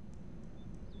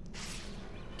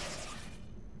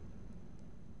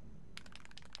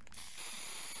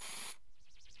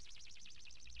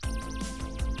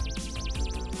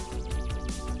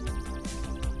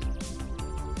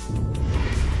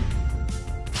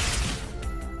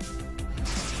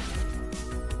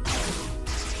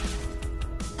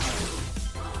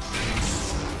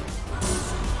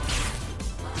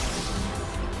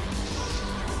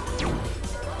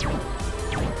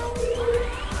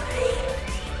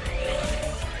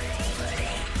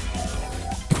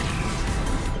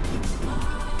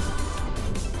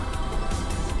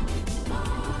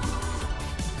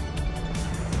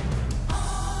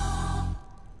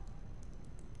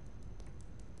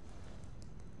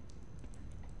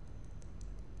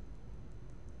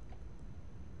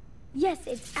 Yes,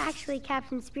 it's actually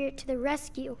Captain Spirit to the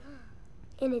rescue.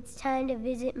 And it's time to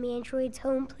visit Mantroid's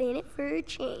home planet for a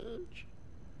change.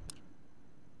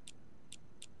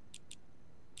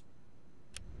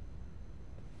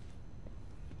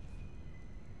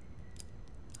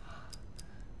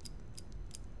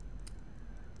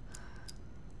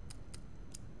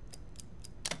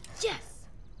 Yes!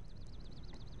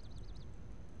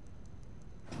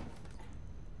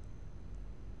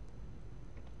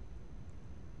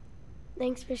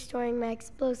 Thanks for storing my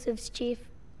explosives, Chief.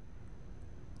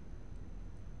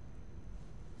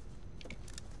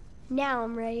 Now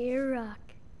I'm ready to rock.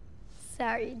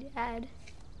 Sorry, Dad.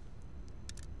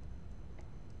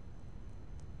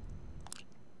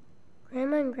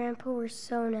 Grandma and Grandpa were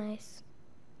so nice.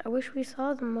 I wish we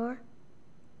saw them more.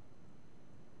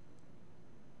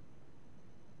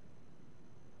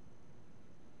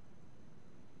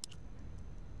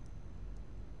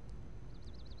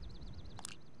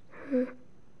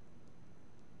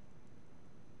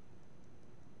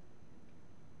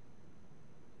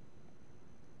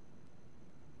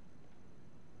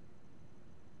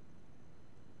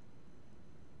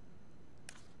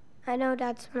 I know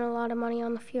Dad spent a lot of money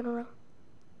on the funeral.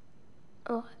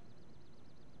 A lot.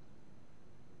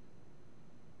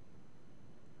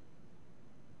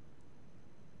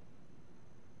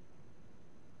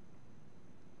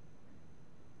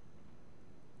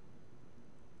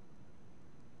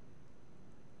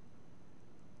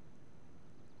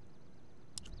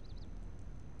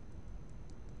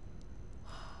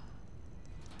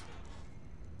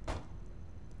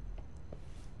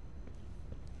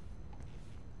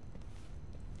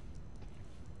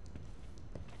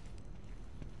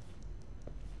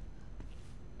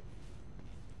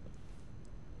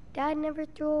 Dad never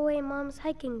threw away Mom's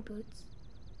hiking boots.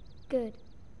 Good.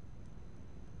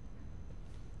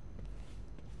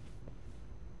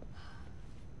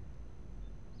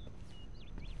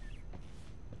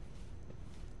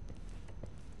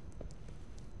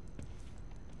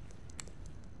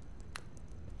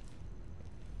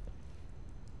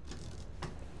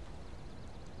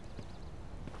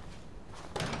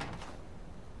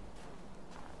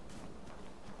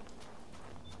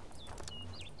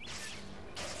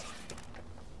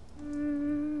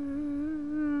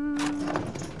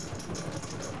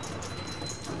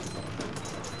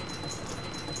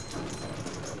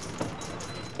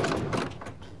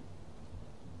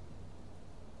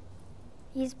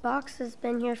 These boxes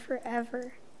been here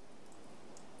forever.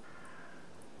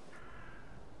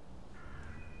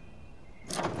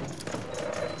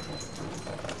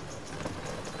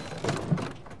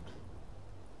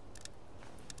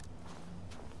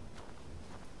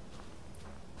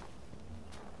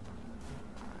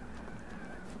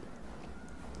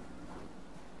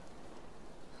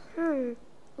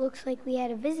 Looks like we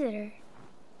had a visitor.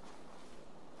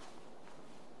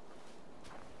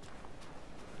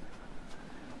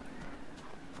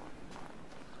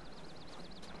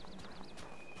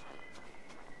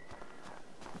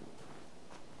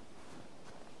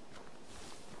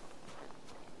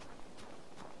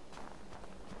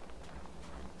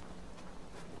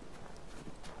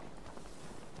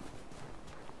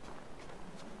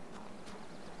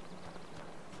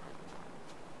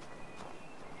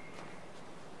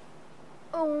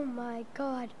 Oh my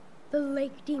God, the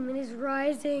lake demon is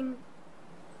rising.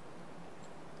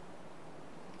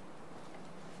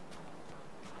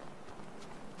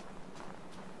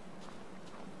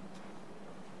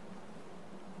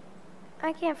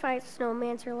 I can't fight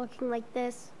snowmancer looking like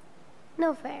this.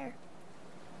 No fair.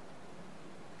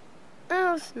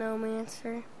 Oh,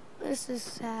 snowmancer, this is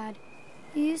sad.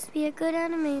 You used to be a good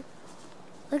enemy.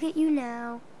 Look at you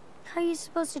now. How are you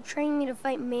supposed to train me to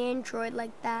fight Mantroid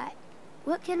like that?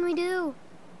 What can we do?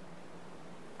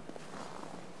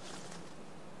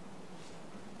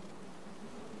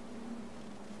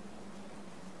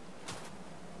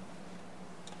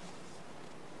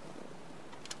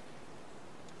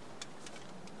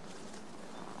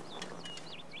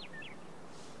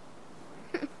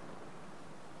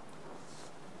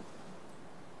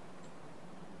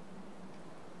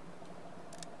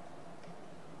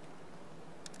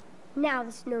 Now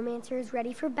the snowmancer is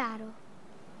ready for battle.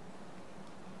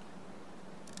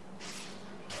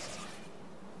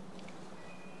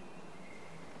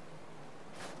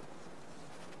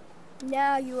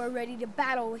 Now you are ready to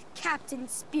battle with Captain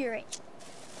Spirit.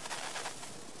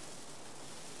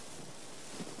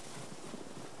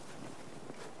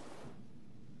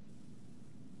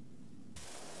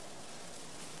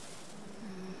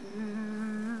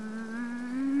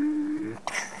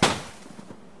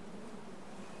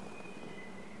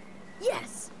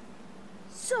 Yes!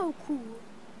 So cool.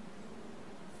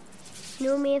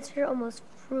 Snowmancer almost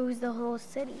froze the whole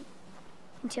city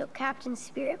until Captain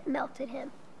Spirit melted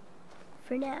him.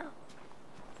 For now.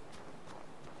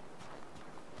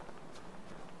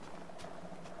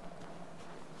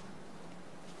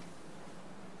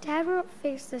 Dad won't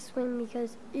fix this wing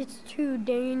because it's too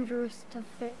dangerous to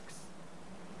fix.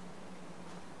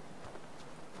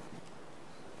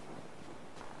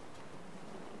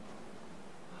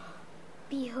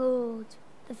 Behold,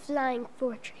 the flying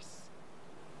fortress.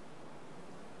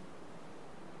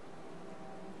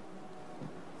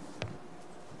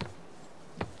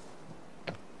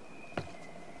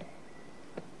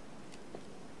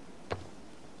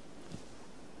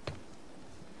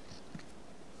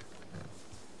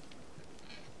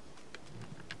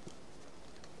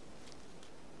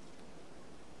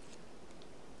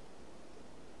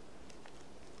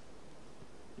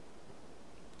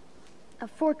 A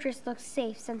fortress looks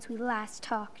safe since we last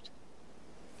talked.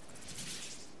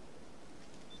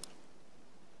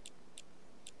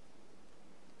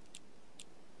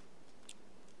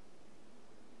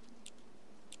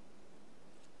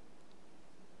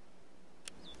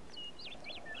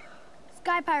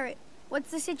 Sky Pirate, what's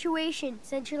the situation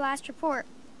since your last report?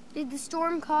 Did the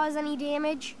storm cause any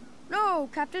damage? No,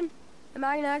 Captain. The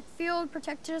magnetic field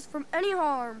protected us from any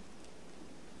harm.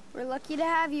 We're lucky to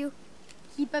have you.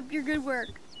 Keep up your good work.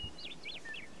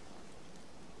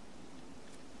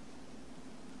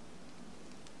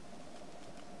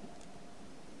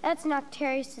 That's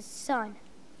Noctarius' son.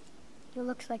 He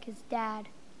looks like his dad.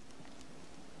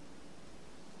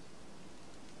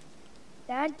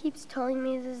 Dad keeps telling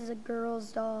me this is a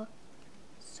girl's doll.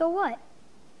 So what?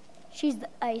 She's the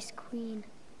Ice Queen.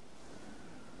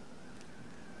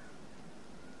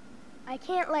 I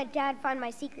can't let Dad find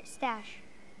my secret stash.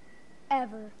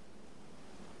 Ever.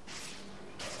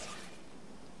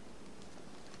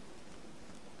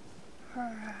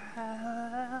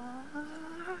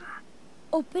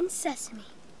 Open sesame.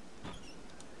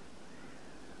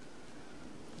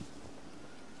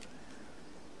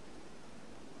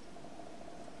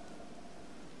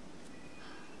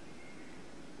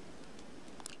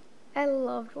 I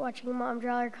loved watching Mom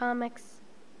draw her comics.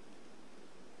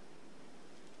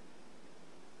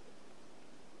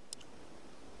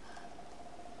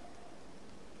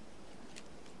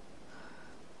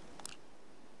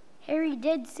 Harry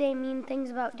did say mean things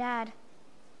about Dad,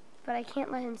 but I can't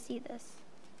let him see this.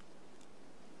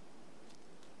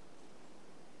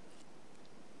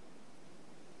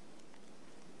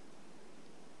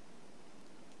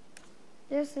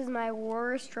 This is my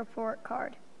worst report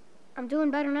card. I'm doing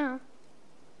better now.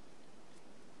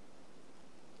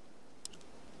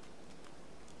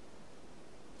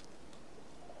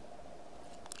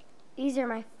 These are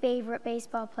my favorite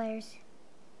baseball players,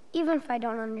 even if I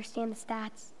don't understand the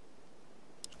stats.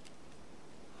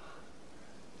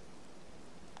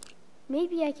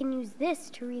 Maybe I can use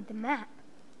this to read the map.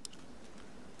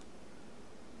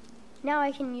 Now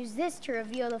I can use this to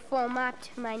reveal the full map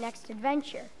to my next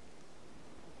adventure.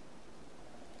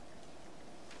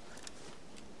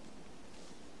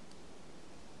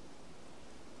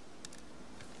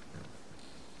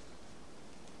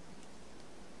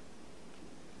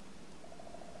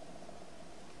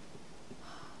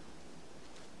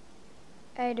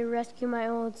 I had to rescue my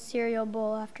old cereal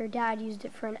bowl after Dad used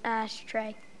it for an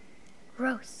ashtray.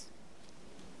 Gross.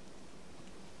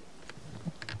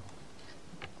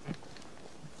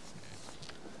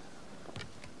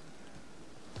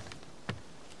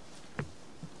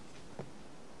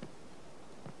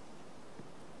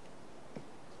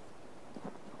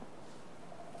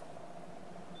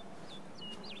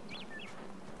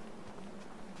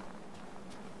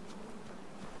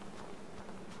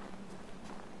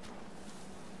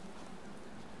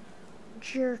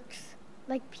 Jerks.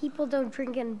 Like people don't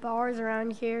drink in bars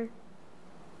around here.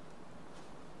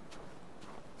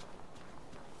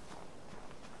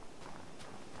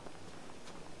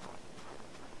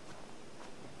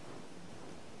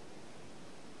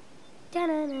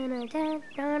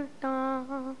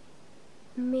 Da-na-na-na-da-da-da.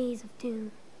 Maze of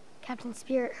Doom. Captain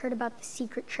Spirit heard about the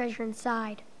secret treasure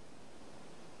inside.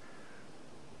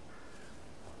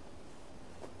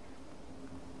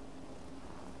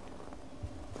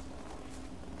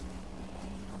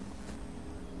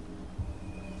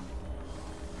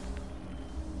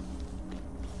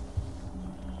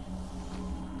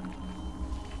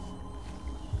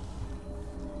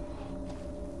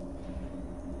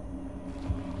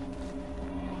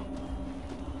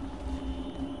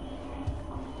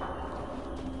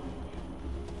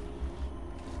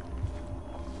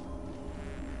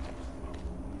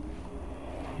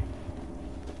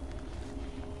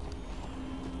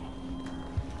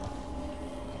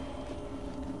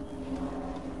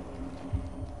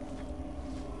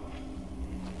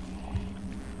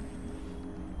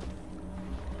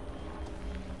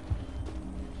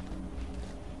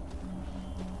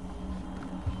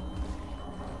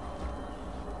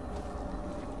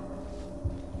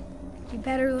 You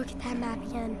better look at that map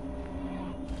again.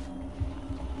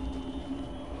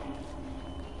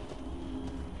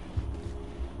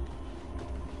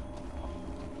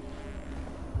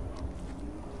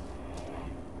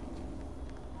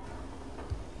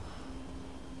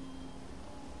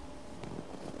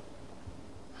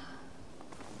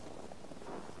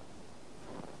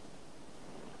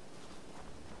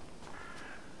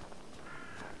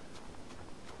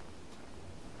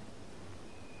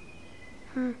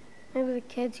 Maybe the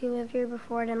kids who lived here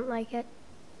before didn't like it.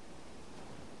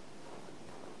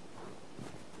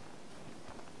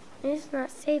 It's not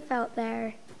safe out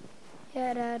there.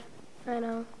 Yeah, Dad, I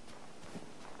know.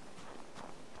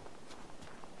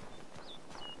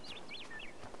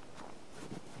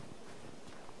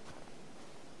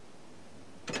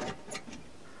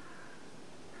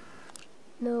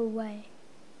 No way.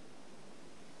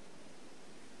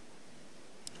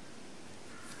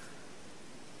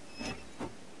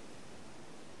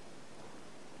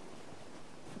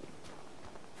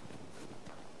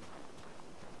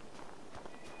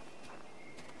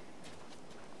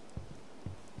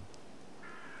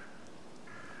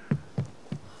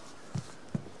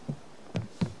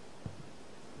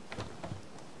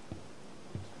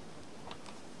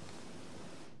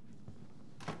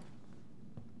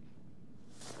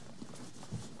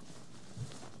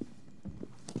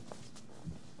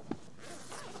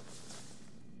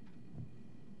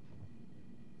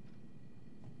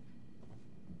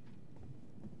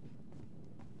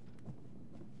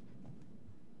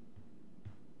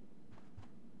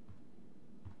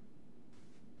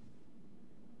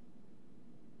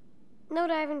 No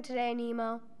diving today,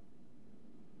 Nemo.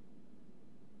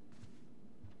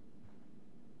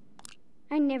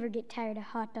 I never get tired of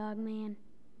Hot Dog Man.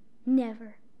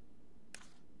 Never.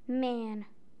 Man,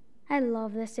 I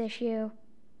love this issue.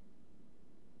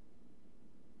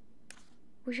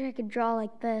 Wish I could draw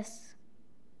like this.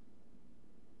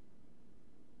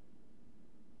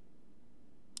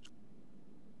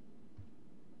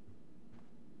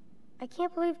 I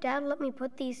can't believe Dad let me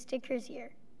put these stickers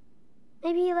here.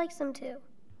 Maybe he likes them too.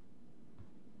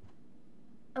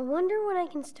 I wonder when I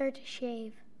can start to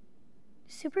shave.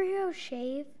 Do superheroes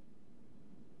shave?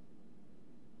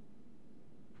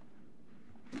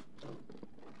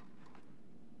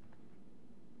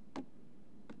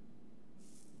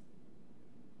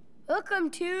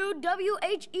 Welcome to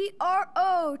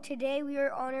WHERO. Today we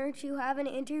are honored to have an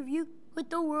interview with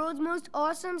the world's most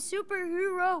awesome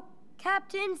superhero,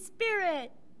 Captain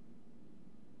Spirit.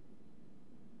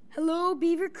 Hello,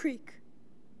 Beaver Creek.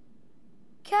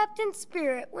 Captain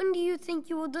Spirit, when do you think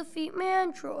you will defeat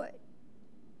Mantroid?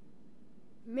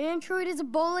 Mantroid is a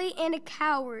bully and a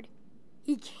coward.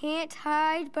 He can't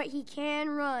hide, but he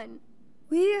can run.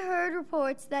 We heard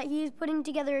reports that he is putting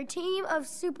together a team of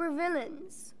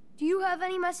supervillains. Do you have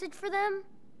any message for them?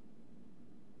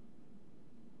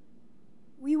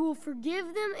 We will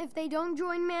forgive them if they don't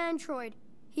join Mantroid.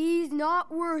 He's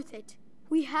not worth it.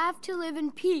 We have to live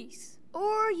in peace,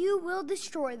 or you will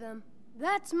destroy them.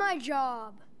 That's my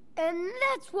job. And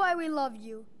that's why we love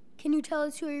you. Can you tell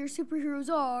us who your superheroes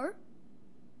are?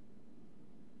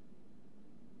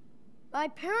 My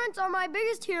parents are my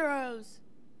biggest heroes.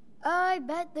 I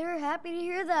bet they're happy to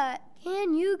hear that.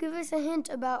 Can you give us a hint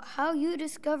about how you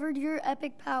discovered your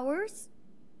epic powers?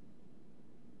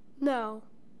 No.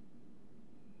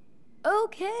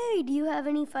 Okay, do you have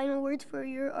any final words for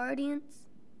your audience?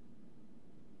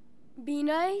 Be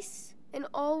nice and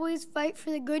always fight for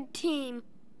the good team.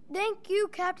 Thank you,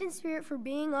 Captain Spirit, for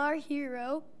being our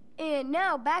hero. And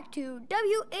now back to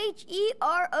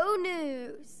WHERO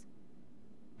News.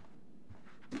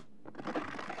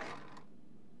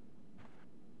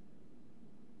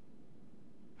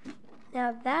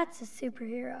 Now that's a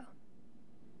superhero.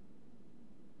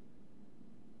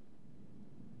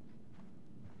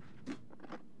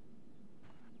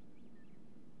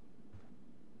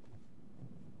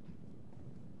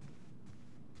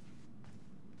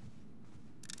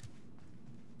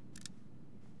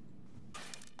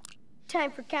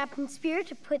 Time for Captain Spirit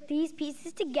to put these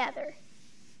pieces together.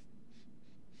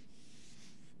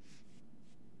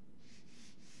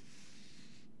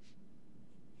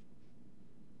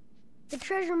 The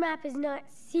treasure map is not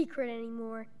secret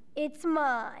anymore. It's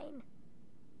mine.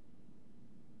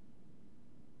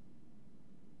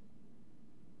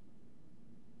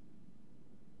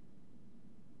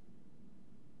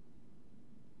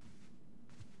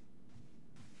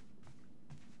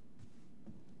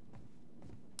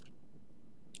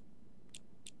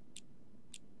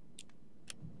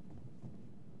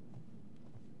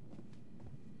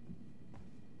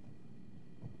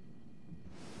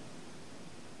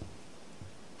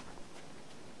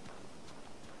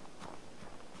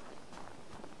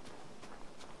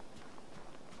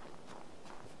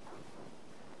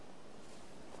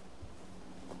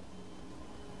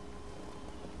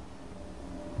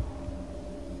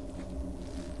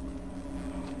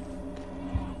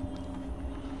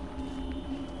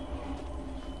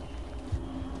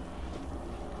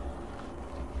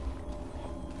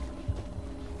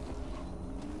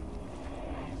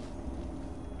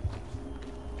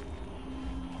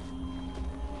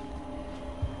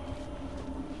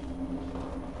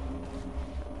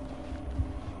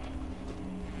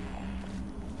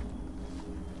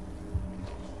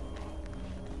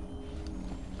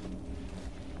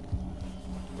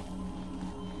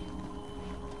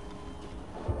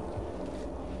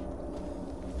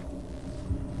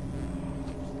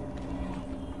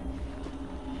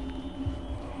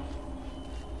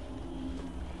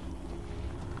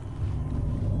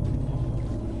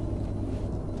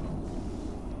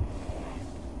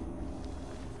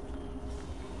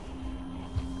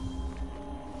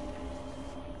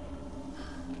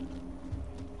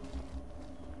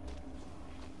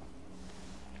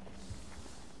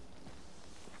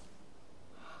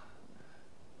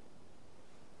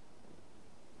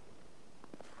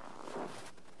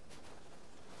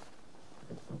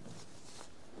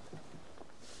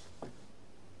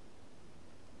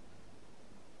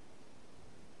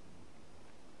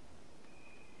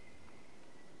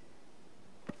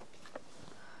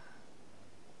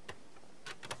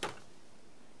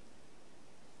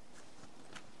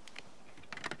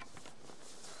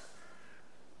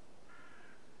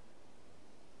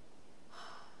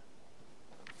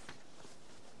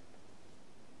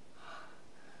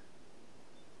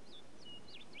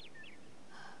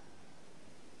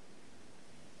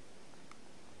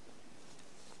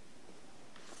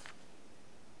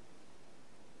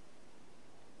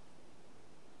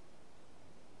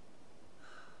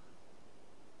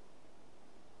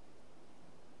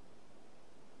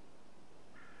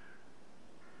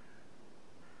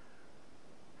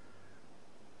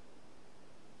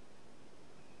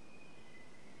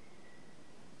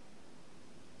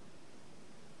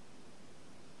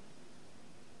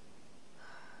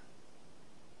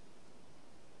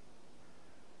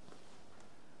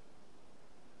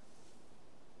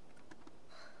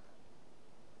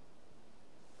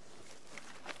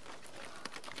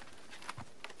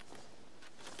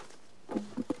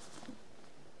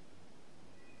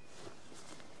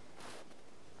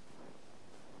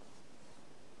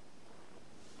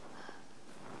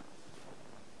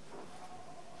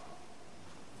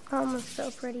 so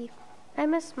pretty. I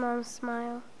miss Mom's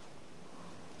smile.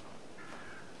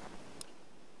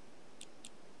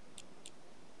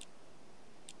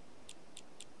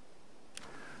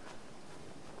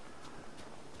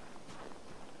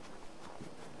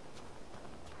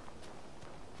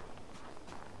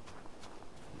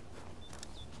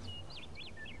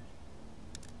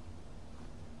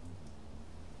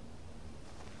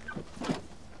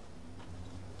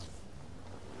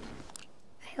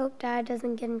 I hope Dad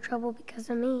doesn't get in trouble because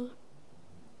of me.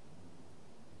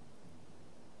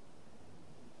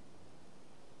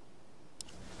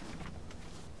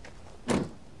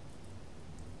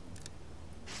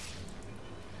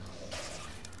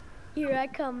 Here I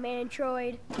come,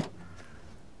 Mantroid.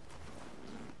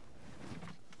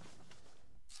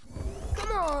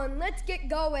 Come on, let's get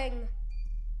going.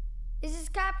 This is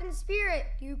Captain Spirit.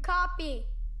 Do you copy?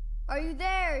 Are you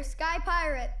there, Sky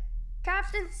Pirate?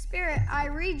 Captain Spirit, I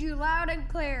read you loud and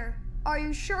clear. Are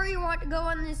you sure you want to go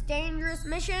on this dangerous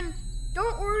mission?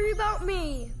 Don't worry about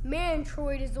me.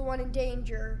 Mantroid is the one in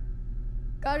danger.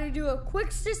 Gotta do a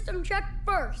quick system check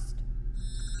first.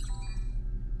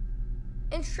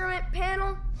 Instrument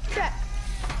panel, check.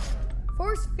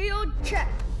 Force field, check.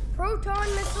 Proton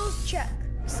missiles, check.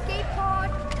 Escape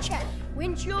pod, check.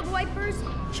 Windshield wipers,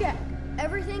 check.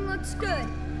 Everything looks good.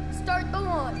 Start the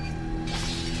launch.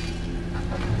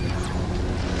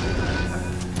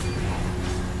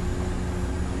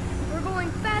 We're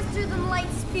going faster than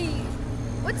light speed.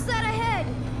 What's that ahead?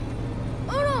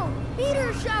 Oh no!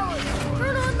 Meteor shower!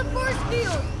 Turn on the force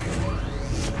field!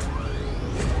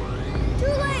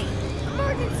 Too late!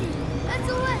 Emergency!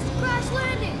 SOS! Crash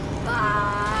landing!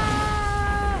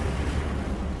 Ah!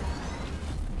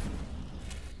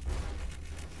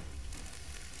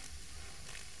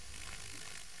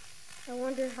 I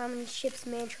wonder how many ships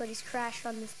Mantroid has crashed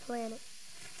on this planet.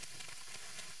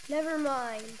 Never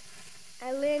mind.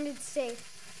 I landed safe.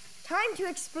 Time to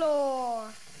explore!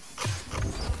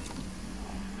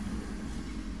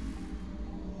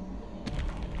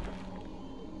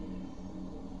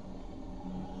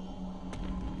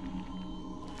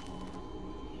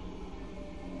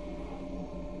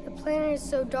 The planet is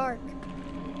so dark,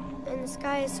 and the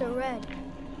sky is so red,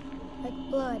 like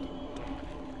blood.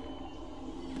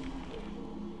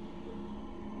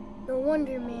 No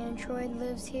wonder Mantroid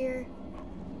lives here.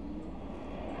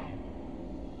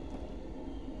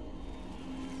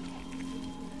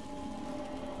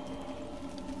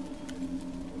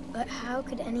 But how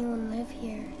could anyone live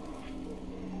here?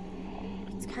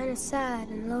 It's kind of sad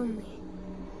and lonely.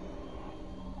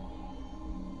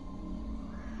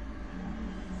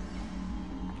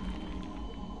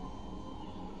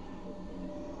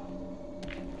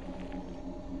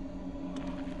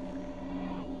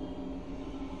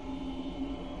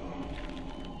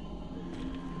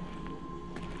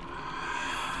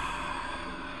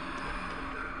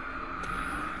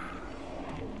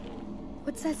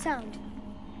 What's that sound?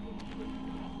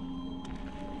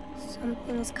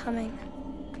 Something is coming.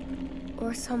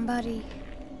 Or somebody.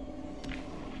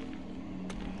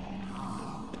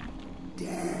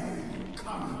 Dare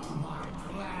come to my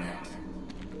planet.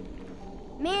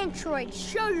 Mantroid,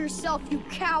 show yourself, you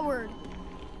coward!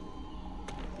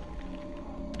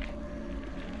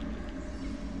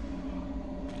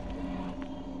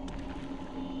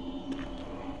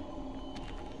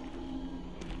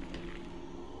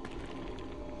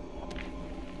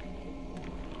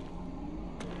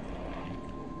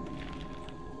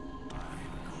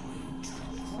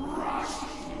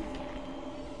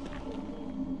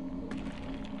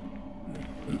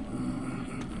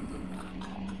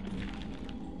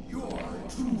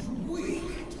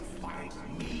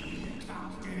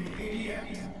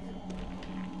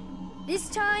 This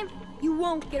time, you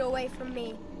won't get away from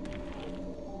me.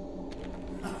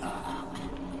 I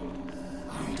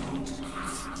don't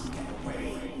have to get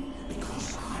away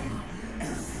because I'm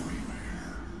everywhere.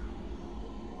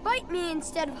 Fight me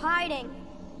instead of hiding.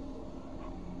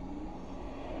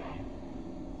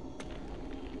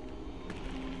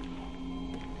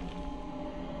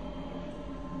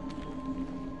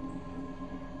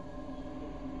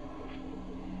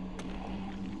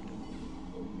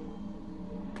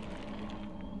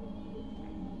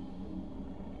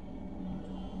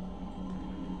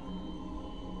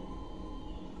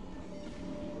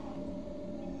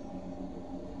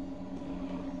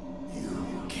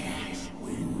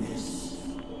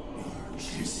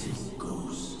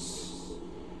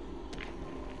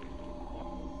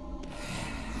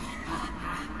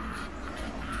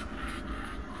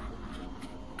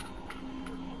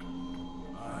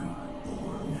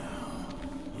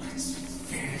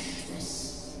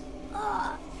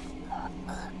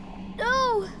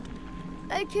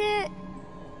 can't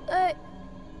let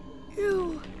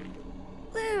you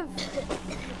live.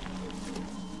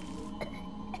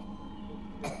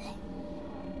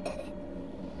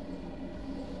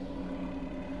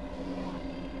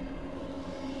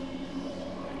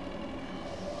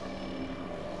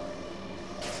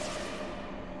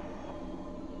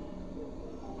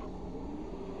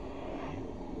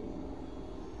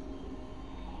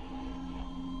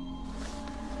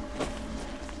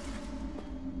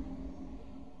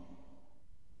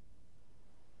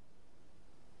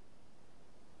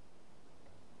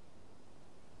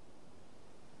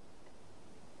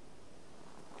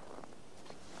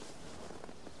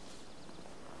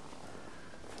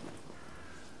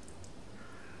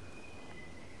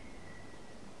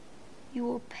 You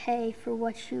will pay for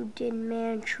what you did,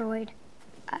 Mantroid.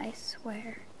 I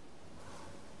swear.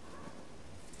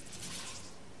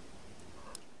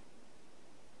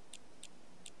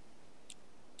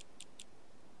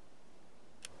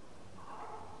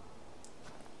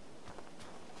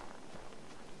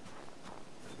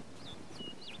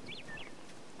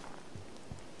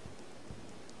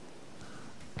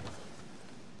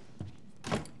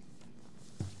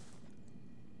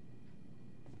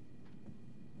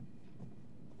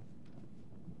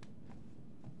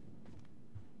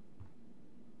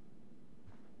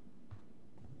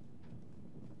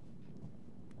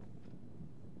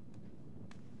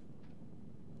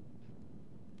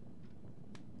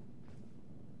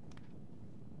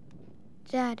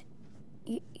 Dad,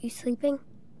 you sleeping?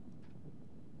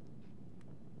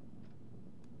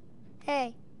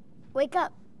 Hey, wake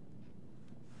up.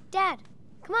 Dad,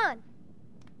 come on.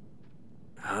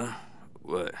 Huh?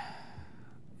 What?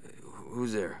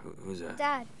 Who's there? Who's that?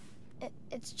 Dad,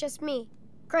 it's just me,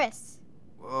 Chris.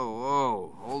 Whoa,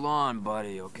 whoa. Hold on,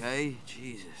 buddy, okay?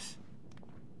 Jesus.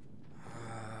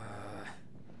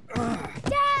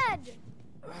 Dad!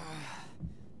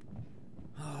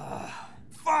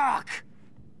 Fuck!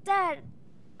 Dad,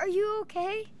 are you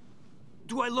okay?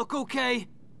 Do I look okay?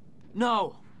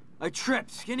 No. I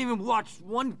tripped. Can't even watch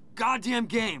one goddamn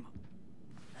game.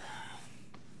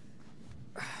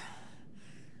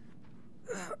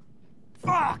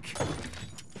 Fuck!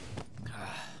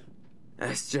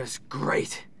 That's just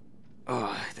great.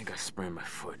 Oh, I think I sprained my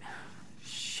foot.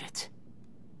 Shit.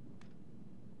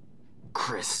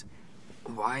 Chris,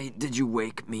 why did you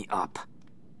wake me up?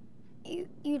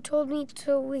 You told me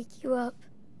to wake you up.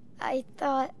 I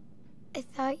thought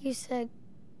you said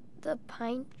the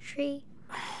pine tree.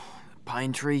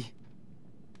 Pine tree?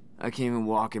 I can't even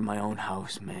walk in my own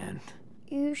house, man.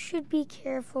 You should be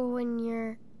careful when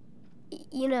you're,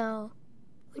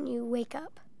 when you wake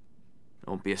up.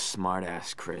 Don't be a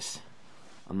smartass, Chris.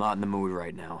 I'm not in the mood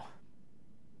right now.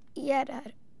 Yeah,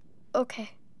 Dad.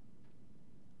 Okay.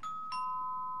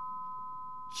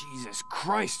 Jesus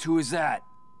Christ, who is that?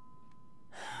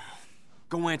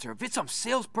 Go answer. If it's some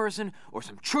salesperson or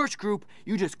some church group,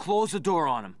 you just close the door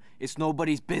on them. It's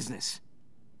nobody's business.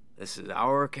 This is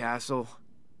our castle,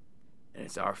 and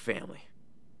it's our family.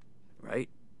 Right?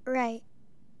 Right.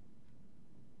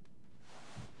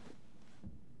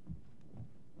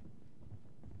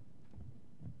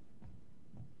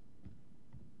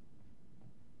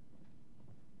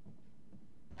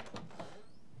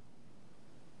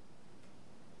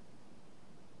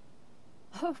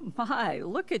 Oh my,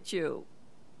 look at you.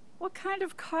 What kind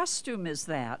of costume is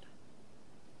that?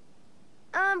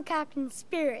 I'm Captain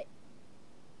Spirit.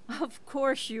 Of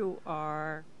course you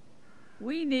are.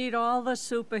 We need all the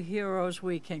superheroes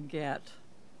we can get.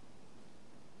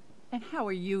 And how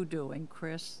are you doing,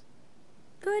 Chris?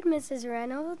 Good, Mrs.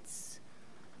 Reynolds.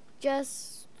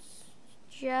 Just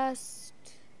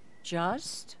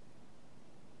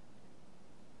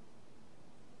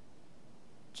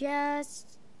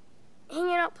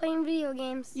hanging out playing video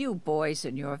games. You boys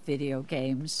and your video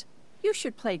games. You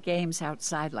should play games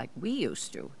outside like we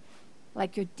used to.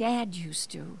 Like your dad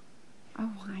used to.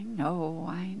 Oh, I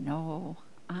know.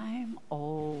 I'm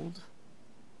old.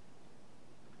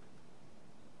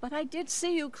 But I did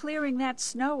see you clearing that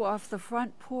snow off the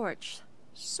front porch.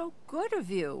 So good of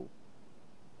you.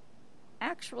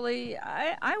 Actually,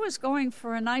 I was going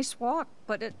for a nice walk,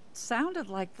 but it sounded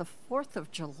like the 4th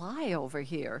of July over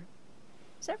here.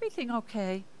 Is everything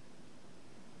okay?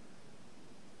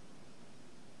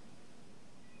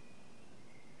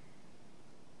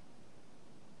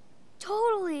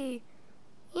 Totally.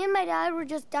 He and my dad were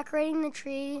just decorating the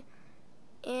tree,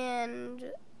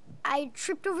 and I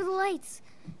tripped over the lights,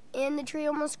 and the tree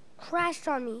almost crashed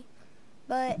on me.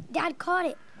 But Dad caught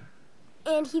it,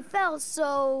 and he fell,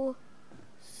 so...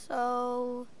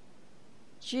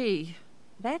 Gee,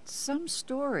 that's some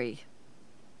story.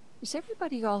 Is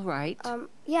everybody all right?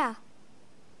 Yeah.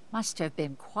 Must have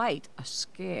been quite a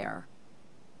scare.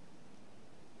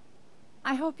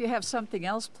 I hope you have something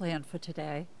else planned for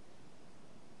today.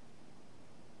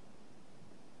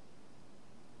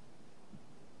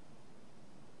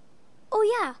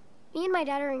 Oh, yeah. Me and my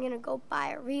dad are gonna go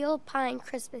buy a real pine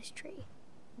Christmas tree.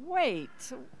 Wait.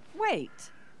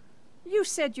 You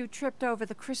said you tripped over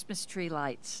the Christmas tree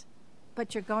lights,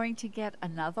 but you're going to get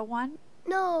another one?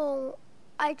 No,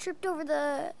 I tripped over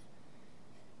the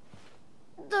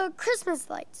Christmas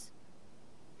lights,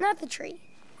 not the tree.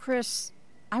 Chris,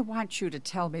 I want you to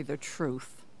tell me the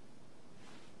truth.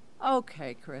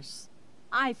 Okay, Chris.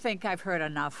 I think I've heard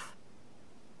enough.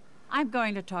 I'm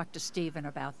going to talk to Stephen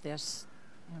about this,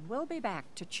 and we'll be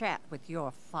back to chat with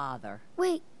your father.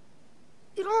 Wait,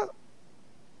 you don't...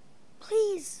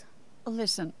 Please.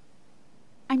 Listen,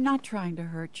 I'm not trying to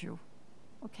hurt you,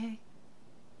 okay?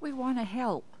 We want to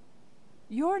help.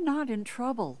 You're not in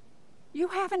trouble. You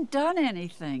haven't done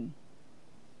anything.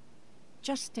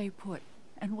 Just stay put,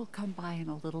 and we'll come by in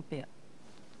a little bit.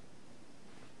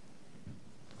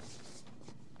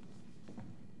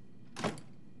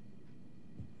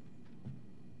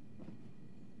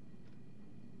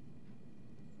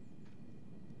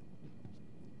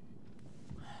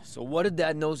 So what did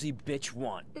that nosy bitch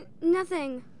want?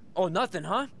 Nothing. Oh, nothing,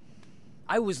 huh?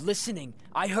 I was listening.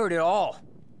 I heard it all.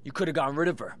 You could have gotten rid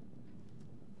of her.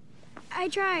 I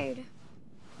tried.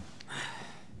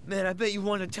 Man, I bet you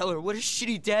want to tell her what a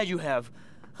shitty dad you have.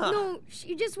 Huh. No,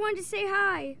 she just wanted to say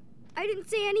hi. I didn't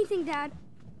say anything, Dad.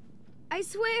 I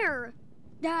swear.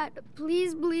 Dad,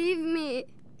 please believe me.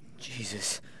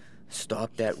 Jesus,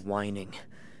 stop that whining.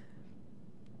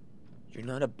 You're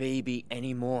not a baby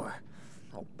anymore.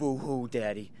 Oh, boo-hoo,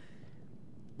 Daddy.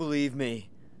 Believe me.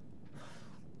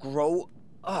 Grow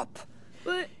up.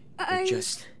 But You're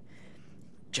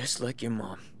just like your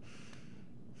mom.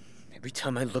 Every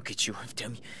time I look at you, every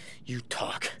time you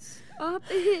talk. Stop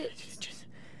it.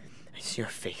 I see your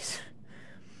face.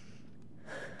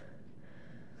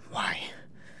 Why?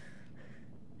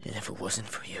 And if it wasn't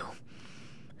for you,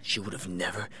 she would have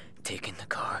never taken the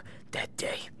car that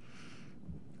day.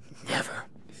 Never.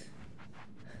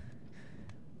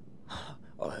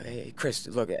 Oh, hey, Chris,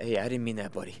 look, hey, I didn't mean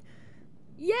that, buddy.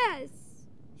 Yes.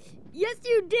 Yes,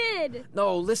 you did.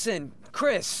 No, listen,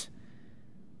 Chris.